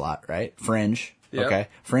night death slot, right? Fringe. Yep. Okay,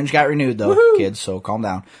 Fringe got renewed though, Woohoo! kids. So calm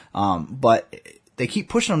down. But they keep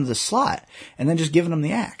pushing them to the slot and then just giving them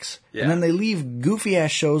the axe, Yeah. and then they leave goofy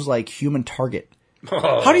ass shows like Human Target.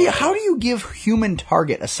 How do you give Human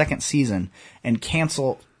Target a second season and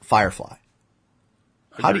cancel Firefly?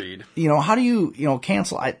 Agreed. How do you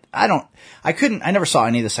cancel? I never saw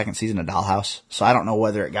any of the second season of Dollhouse, so I don't know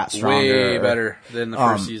whether it got stronger. Way better than the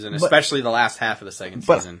first season, especially the last half of the second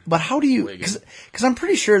season. But how do you, Way good. because I'm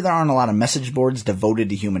pretty sure there aren't a lot of message boards devoted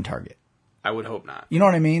to Human Target. I would hope not. You know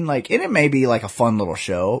what I mean? Like, and it may be like a fun little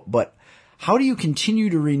show, but how do you continue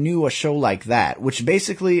to renew a show like that? Which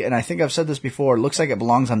basically, and I think I've said this before, looks like it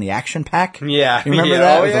belongs on the Action Pack. Yeah. You remember Yeah.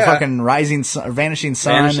 that? Oh, With yeah. the fucking Vanishing Sun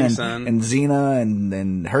Vanishing and Sun. Xena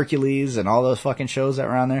and Hercules and all those fucking shows that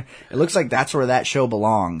were on there. It looks like that's where that show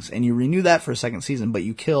belongs. And you renew that for a second season, but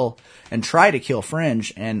you kill and try to kill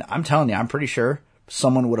Fringe. And I'm telling you, I'm pretty sure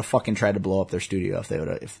someone would have fucking tried to blow up their studio if they would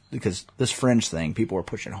have, because this Fringe thing, people were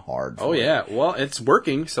pushing hard for Oh it. yeah. Well, it's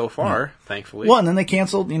working so far, thankfully. Well, and then they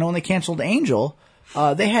canceled, when they canceled Angel,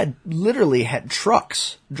 they literally had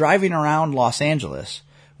trucks driving around Los Angeles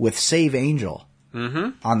with Save Angel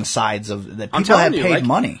on the sides of that. I'm People had telling you, paid like,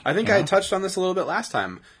 money. I think you I know? touched on this a little bit last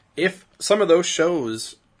time. If some of those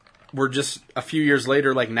shows were just a few years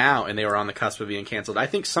later, like now, and they were on the cusp of being canceled, I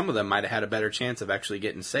think some of them might have had a better chance of actually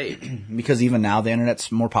getting saved. Because even now the internet's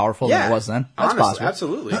more powerful than it was then. That's honestly, possible.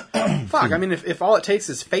 absolutely. Fuck, I mean, if all it takes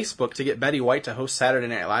is Facebook to get Betty White to host Saturday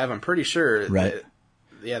Night Live, I'm pretty sure Right.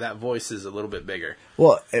 that voice is a little bit bigger.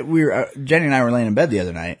 Well, Jenny and I were laying in bed the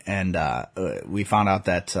other night, and we found out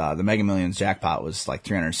that the Mega Millions jackpot was like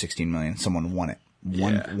 $316 million. Someone won it.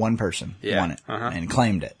 One person won it and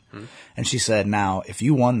claimed it. Mm-hmm. And she said, "Now, if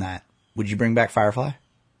you won that, would you bring back Firefly?"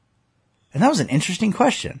 And that was an interesting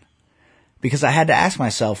question, because I had to ask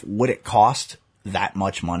myself, would it cost that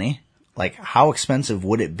much money? Like, how expensive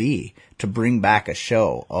would it be to bring back a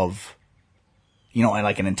show of,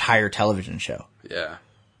 like an entire television show? Yeah.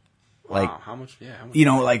 Like, Wow, how much? Yeah, how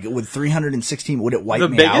much? like with 316, would it wipe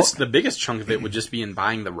me out? The biggest chunk of it would just be in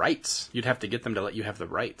buying the rights. You'd have to get them to let you have the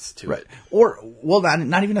rights to it. Or, well,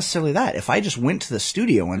 not even necessarily that. If I just went to the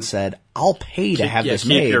studio and said, I'll pay to have this keep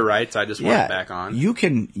made. your rights. I just want it back on.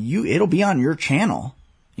 It'll be on your channel.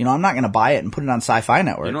 I'm not going to buy it and put it on Sci-Fi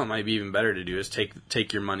Network. You know what might be even better to do is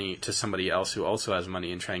take your money to somebody else who also has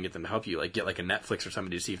money and try and get them to help you. Like get like a Netflix or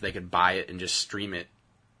somebody to see if they could buy it and just stream it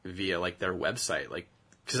via like their website. Like,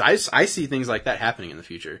 because I see things like that happening in the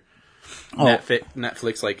future. Oh.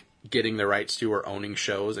 Netflix like getting the rights to or owning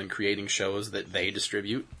shows and creating shows that they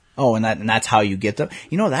distribute. Oh, and that's how you get them.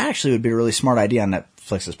 You know, that actually would be a really smart idea on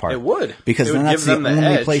Netflix's part. It would. Because It then would that's give the them the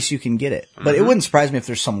only edge. place you can get it. But it wouldn't surprise me if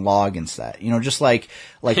there's some law against that. You know, just like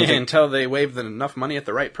Until they wave enough money at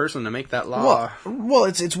the right person to make that law. Well,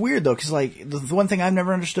 it's weird though, because like the one thing I've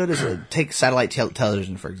never understood is take satellite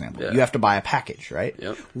television for example. Yeah. You have to buy a package, right?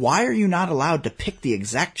 Yep. Why are you not allowed to pick the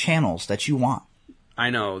exact channels that you want? I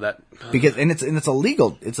know that. Because it's a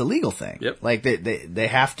legal thing. Yep. Like they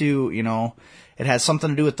have to, you know, it has something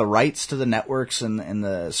to do with the rights to the networks and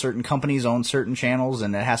the certain companies own certain channels,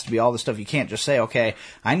 and it has to be all this stuff. You can't just say, okay,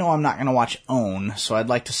 I know I'm not going to watch OWN, so I'd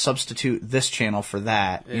like to substitute this channel for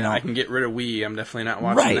that. Yeah, you know, I can get rid of Wii. I'm definitely not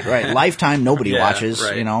watching that. Right. Lifetime, nobody Yeah, watches.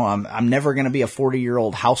 right. You know, I'm never going to be a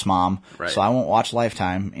 40-year-old house mom, Right. so I won't watch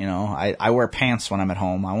Lifetime. You know, I wear pants when I'm at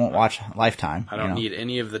home. I won't watch Lifetime. I don't you know? need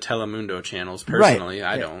any of the Telemundo channels personally.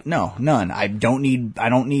 I don't. No, none. I don't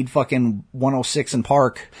need fucking 106 in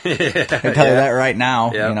Park. I can tell you that right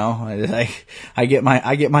now. Yep. You know, I get my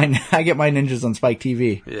ninjas on Spike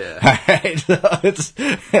TV. Yeah. All right. So it's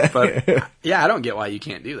But yeah, I don't get why you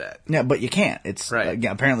can't do that. yeah, but you can't. It's Right.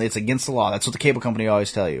 again, apparently it's against the law. That's what the cable company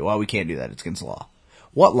always tell you. Well, we can't do that. It's against the law.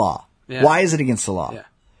 What law? Yeah. Why is it against the law? Yeah.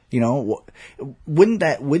 You know, wouldn't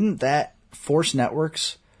that force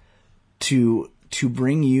networks to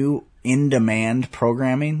bring you in-demand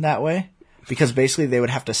programming that way? Because basically they would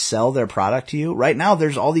have to sell their product to you. Right now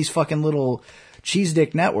there's all these fucking little cheese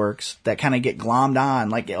dick networks that kind of get glommed on.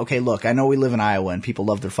 Like, okay, look, I know we live in Iowa and people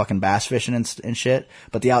love their fucking bass fishing and shit,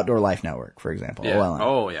 but the Outdoor Life Network, for example. Yeah. OLN.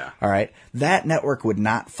 Oh, yeah. All right. That network would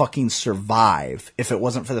not fucking survive if it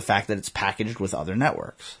wasn't for the fact that it's packaged with other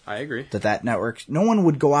networks. I agree. That network, no one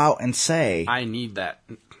would go out and say, I need that.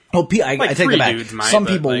 oh, I Like take three it back. dudes might, Some but,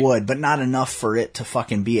 people like- would, but not enough for it to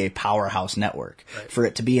fucking be a powerhouse network. Right. For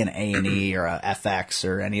it to be an A&E or a FX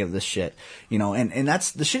or any of this shit. You know, and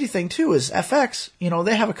that's the shitty thing too is FX, you know,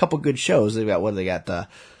 they have a couple good shows. They've got, what do they got? The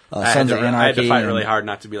Sons of Anarchy. I had to fight and- really hard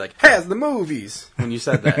not to be like, has the movies, when you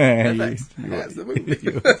said that. Has the movies.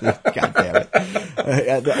 God damn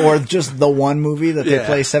it. Or just the one movie that they Yeah.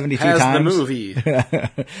 play 72 has times. the movie.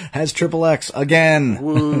 Has Triple X again.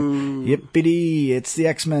 Woo. Yippity, it's the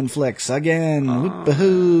X-Men flicks again.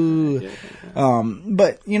 Whoop-a-hoo.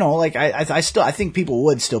 But, you know, like, I think people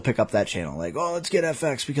would still pick up that channel. Like, oh, let's get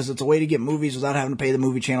FX because it's a way to get movies without having to pay the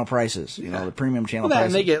movie channel prices. You know, the premium channel Well, that,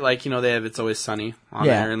 prices. and they get, like, you know, they have It's Always Sunny on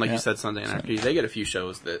Yeah, there, and like yeah. you said, Sunday Anarchy. They get a few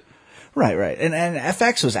shows that... Right. And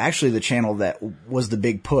FX was actually the channel that was the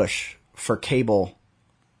big push for cable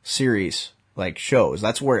series, like shows.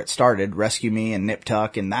 That's where it started, Rescue Me and Nip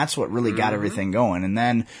Tuck, and that's what really got everything going. And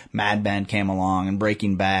then Mad Men came along and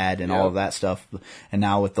Breaking Bad and all of that stuff. And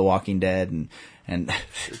now with The Walking Dead and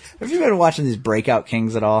have you been watching these Breakout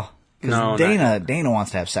Kings at all? 'Cause No, Dana wants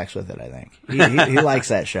to have sex with it, I think. He likes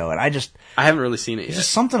that show. And I haven't really seen it there's yet. just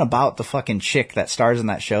something about the fucking chick that stars in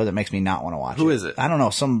that show that makes me not want to watch it. Who is it? I don't know,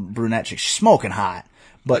 some brunette chick. She's smoking hot,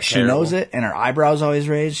 but That's she terrible. knows it, and her eyebrows always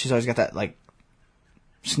raised. She's always got that, like,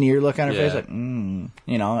 sneer look on her Yeah. face, like,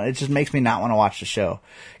 you know, it just makes me not want to watch the show.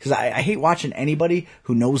 Because I hate watching anybody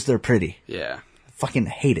who knows they're pretty. Yeah. Fucking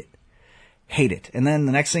hate it. Hate it. And then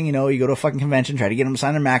the next thing you know, you go to a fucking convention, try to get them to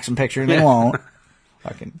sign their Maxim picture, and they won't.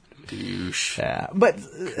 Fucking... Douche. Yeah, but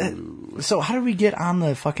so how did we get on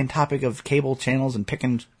the fucking topic of cable channels and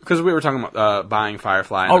picking? Because we were talking about buying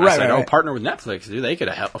Firefly, and Oh, I right, said, right, right. partner with Netflix, dude. They could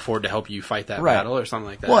afford to help you fight that Right. battle or something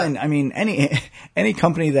like that. Well, and I mean, any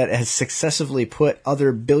company that has successfully put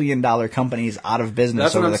other billion-dollar companies out of business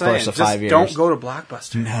That's what over I'm the saying. course of Just 5 years. don't go to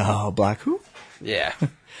Blockbuster. No, Black who? Yeah.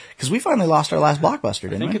 Because we finally lost our last Blockbuster,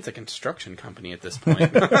 I didn't think we? it's a construction company at this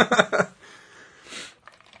point.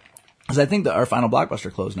 Because I think that our final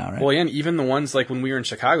Blockbuster closed now, right? Well, yeah, and even the ones, like when we were in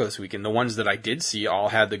Chicago this weekend, the ones that I did see all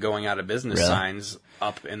had the going out of business Really? signs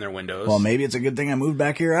up in their windows. Well, maybe it's a good thing I moved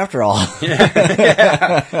back here after all.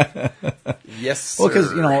 Yes, sir. Well,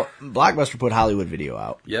 because, you know, Blockbuster put Hollywood Video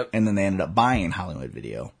out. Yep. And then they ended up buying Hollywood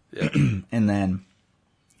Video. Yep. And then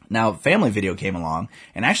now Family Video came along,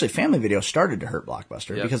 and actually Family Video started to hurt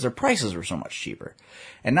Blockbuster Yep. because their prices were so much cheaper.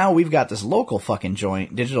 And now we've got this local fucking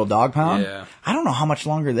joint, Digital Dog Pound. Yeah. I don't know how much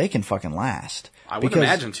longer they can fucking last. I would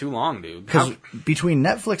imagine too long, dude. Because How- between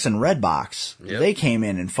Netflix and Redbox, Yep. they came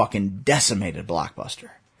in and fucking decimated Blockbuster.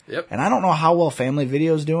 Yep. And I don't know how well Family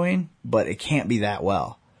Video's doing, but it can't be that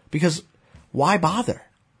well. Because why bother?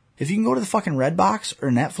 If you can go to the fucking Redbox or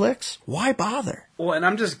Netflix, why bother? Well, and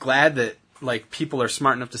I'm just glad that like people are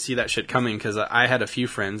smart enough to see that shit coming, because I had a few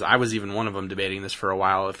friends, I was even one of them debating this for a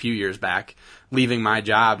while, a few years back, leaving my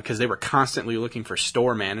job because they were constantly looking for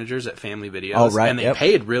store managers at Family Videos. Oh, right, and they yep.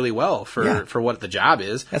 paid really well for what the job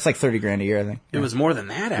is. That's like $30,000 a year, I think. It was more than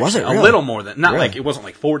that, actually. Was it really? A little more than, not Really? like, it wasn't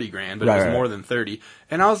like 40 grand, but Right, it was right, more right. than 30.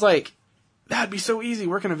 And I was like, that'd be so easy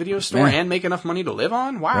working a video store Yeah. and make enough money to live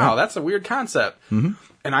on? Wow, Right. that's a weird concept. Mm-hmm.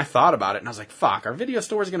 And I thought about it, and I was like, fuck, our video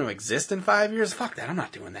store is going to exist in 5 years? Fuck that, I'm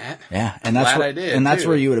not doing that. Yeah, and that's Glad where, I did, and that's too.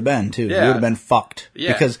 where you would have been too. Yeah. You would have been fucked.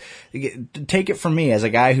 Yeah. Because take it from me as a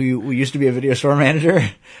guy who used to be a video store manager,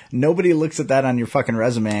 nobody looks at that on your fucking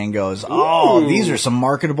resume and goes, "Oh, Ooh. these are some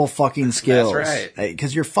marketable fucking skills." That's right.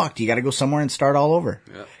 Because you're fucked. You got to go somewhere and start all over.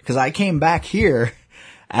 Yep. Because I came back here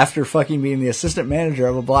after fucking being the assistant manager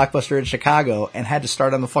of a Blockbuster in Chicago and had to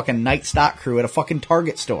start on the fucking night stock crew at a fucking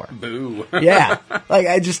Target store. Boo. Yeah. Like,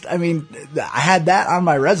 I had that on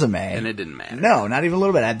my resume. And it didn't matter. No, not even a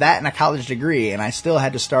little bit. I had that and a college degree, and I still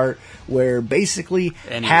had to start where basically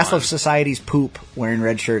Anyone. half of society's poop wearing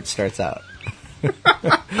red shirts starts out.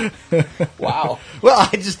 Wow. Well,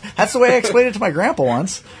 that's the way I explained it to my grandpa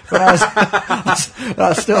once when I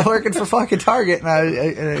was still working for fucking Target, and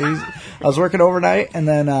I was working overnight, and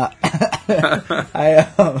then Awesome.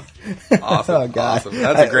 Oh, God. Awesome.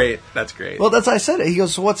 That's great. Well, that's what I said. He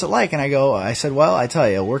goes, "So what's it like?" And I said, "Well, I tell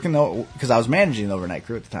you, working because I was managing the overnight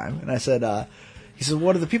crew at the time." And I said, he said,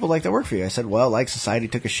 "What are the people like that work for you?" I said, "Well, like society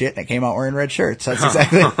took a shit and it came out wearing red shirts."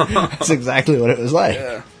 That's exactly what it was like.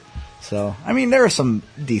 Yeah. So, I mean, there are some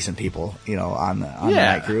decent people, on the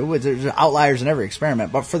night crew. But there's outliers in every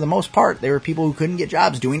experiment, but for the most part, they were people who couldn't get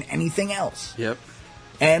jobs doing anything else, Yep.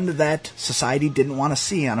 and that society didn't want to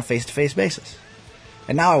see on a face-to-face basis.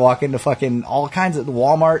 And now I walk into fucking all kinds of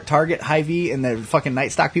Walmart, Target, Hy-Vee, and the fucking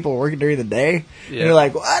night stock people are working during the day. Yeah. And you're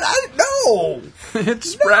like, what? No!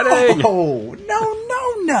 It's spreading.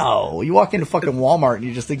 No. You walk into fucking Walmart and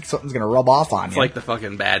you just think something's going to rub off on It's you. like the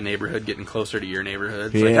fucking bad neighborhood getting closer to your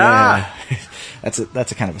neighborhood. It's yeah. like,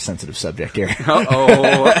 That's a kind of a sensitive subject here.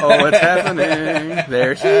 oh, it's happening.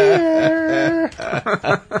 They're here.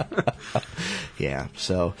 Yeah,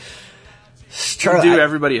 so... Do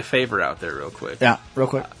everybody a favor out there real quick. Yeah, real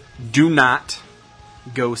quick. Do not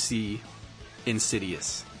go see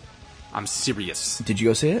Insidious. I'm serious. Did you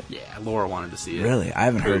go see it? Yeah, Laura wanted to see it. Really? I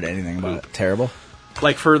haven't heard anything about it. Terrible?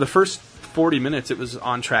 Like, for the first 40 minutes, it was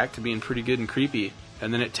on track to being pretty good and creepy.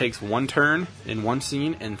 And then it takes one turn in one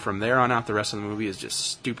scene, and from there on out, the rest of the movie is just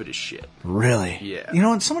stupid as shit. Really? Yeah. You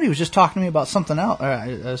know, and somebody was just talking to me about something else.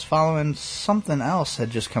 I was following something else had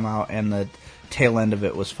just come out, and the tail end of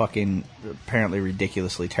it was fucking apparently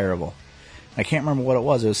ridiculously terrible. I can't remember what it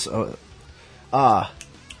was. It was,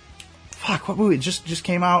 fuck, what movie? It just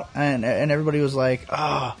came out, and everybody was like,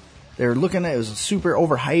 they were looking at it. It was super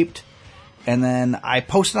overhyped. And then I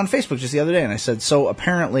posted on Facebook just the other day, and I said, so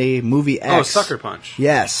apparently movie X... Oh, Sucker Punch.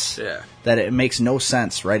 Yes. Yeah. That it makes no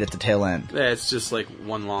sense right at the tail end. Yeah, it's just like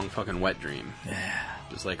one long fucking wet dream. Yeah.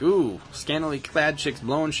 Just like, ooh, scantily clad chicks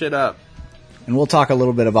blowing shit up. And we'll talk a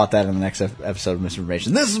little bit about that in the next episode of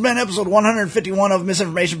Misinformation. This has been episode 151 of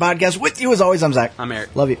Misinformation Podcast. With you, as always, I'm Zach. I'm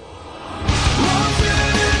Eric. Love you.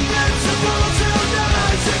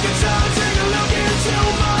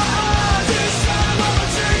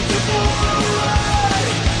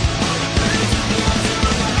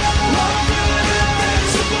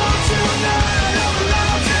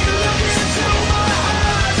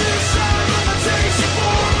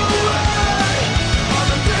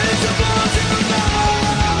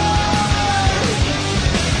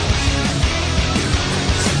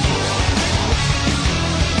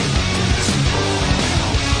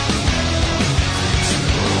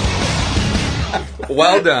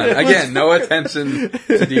 Well done. Again, no attention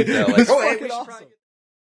to detail. Like, Fucking awesome.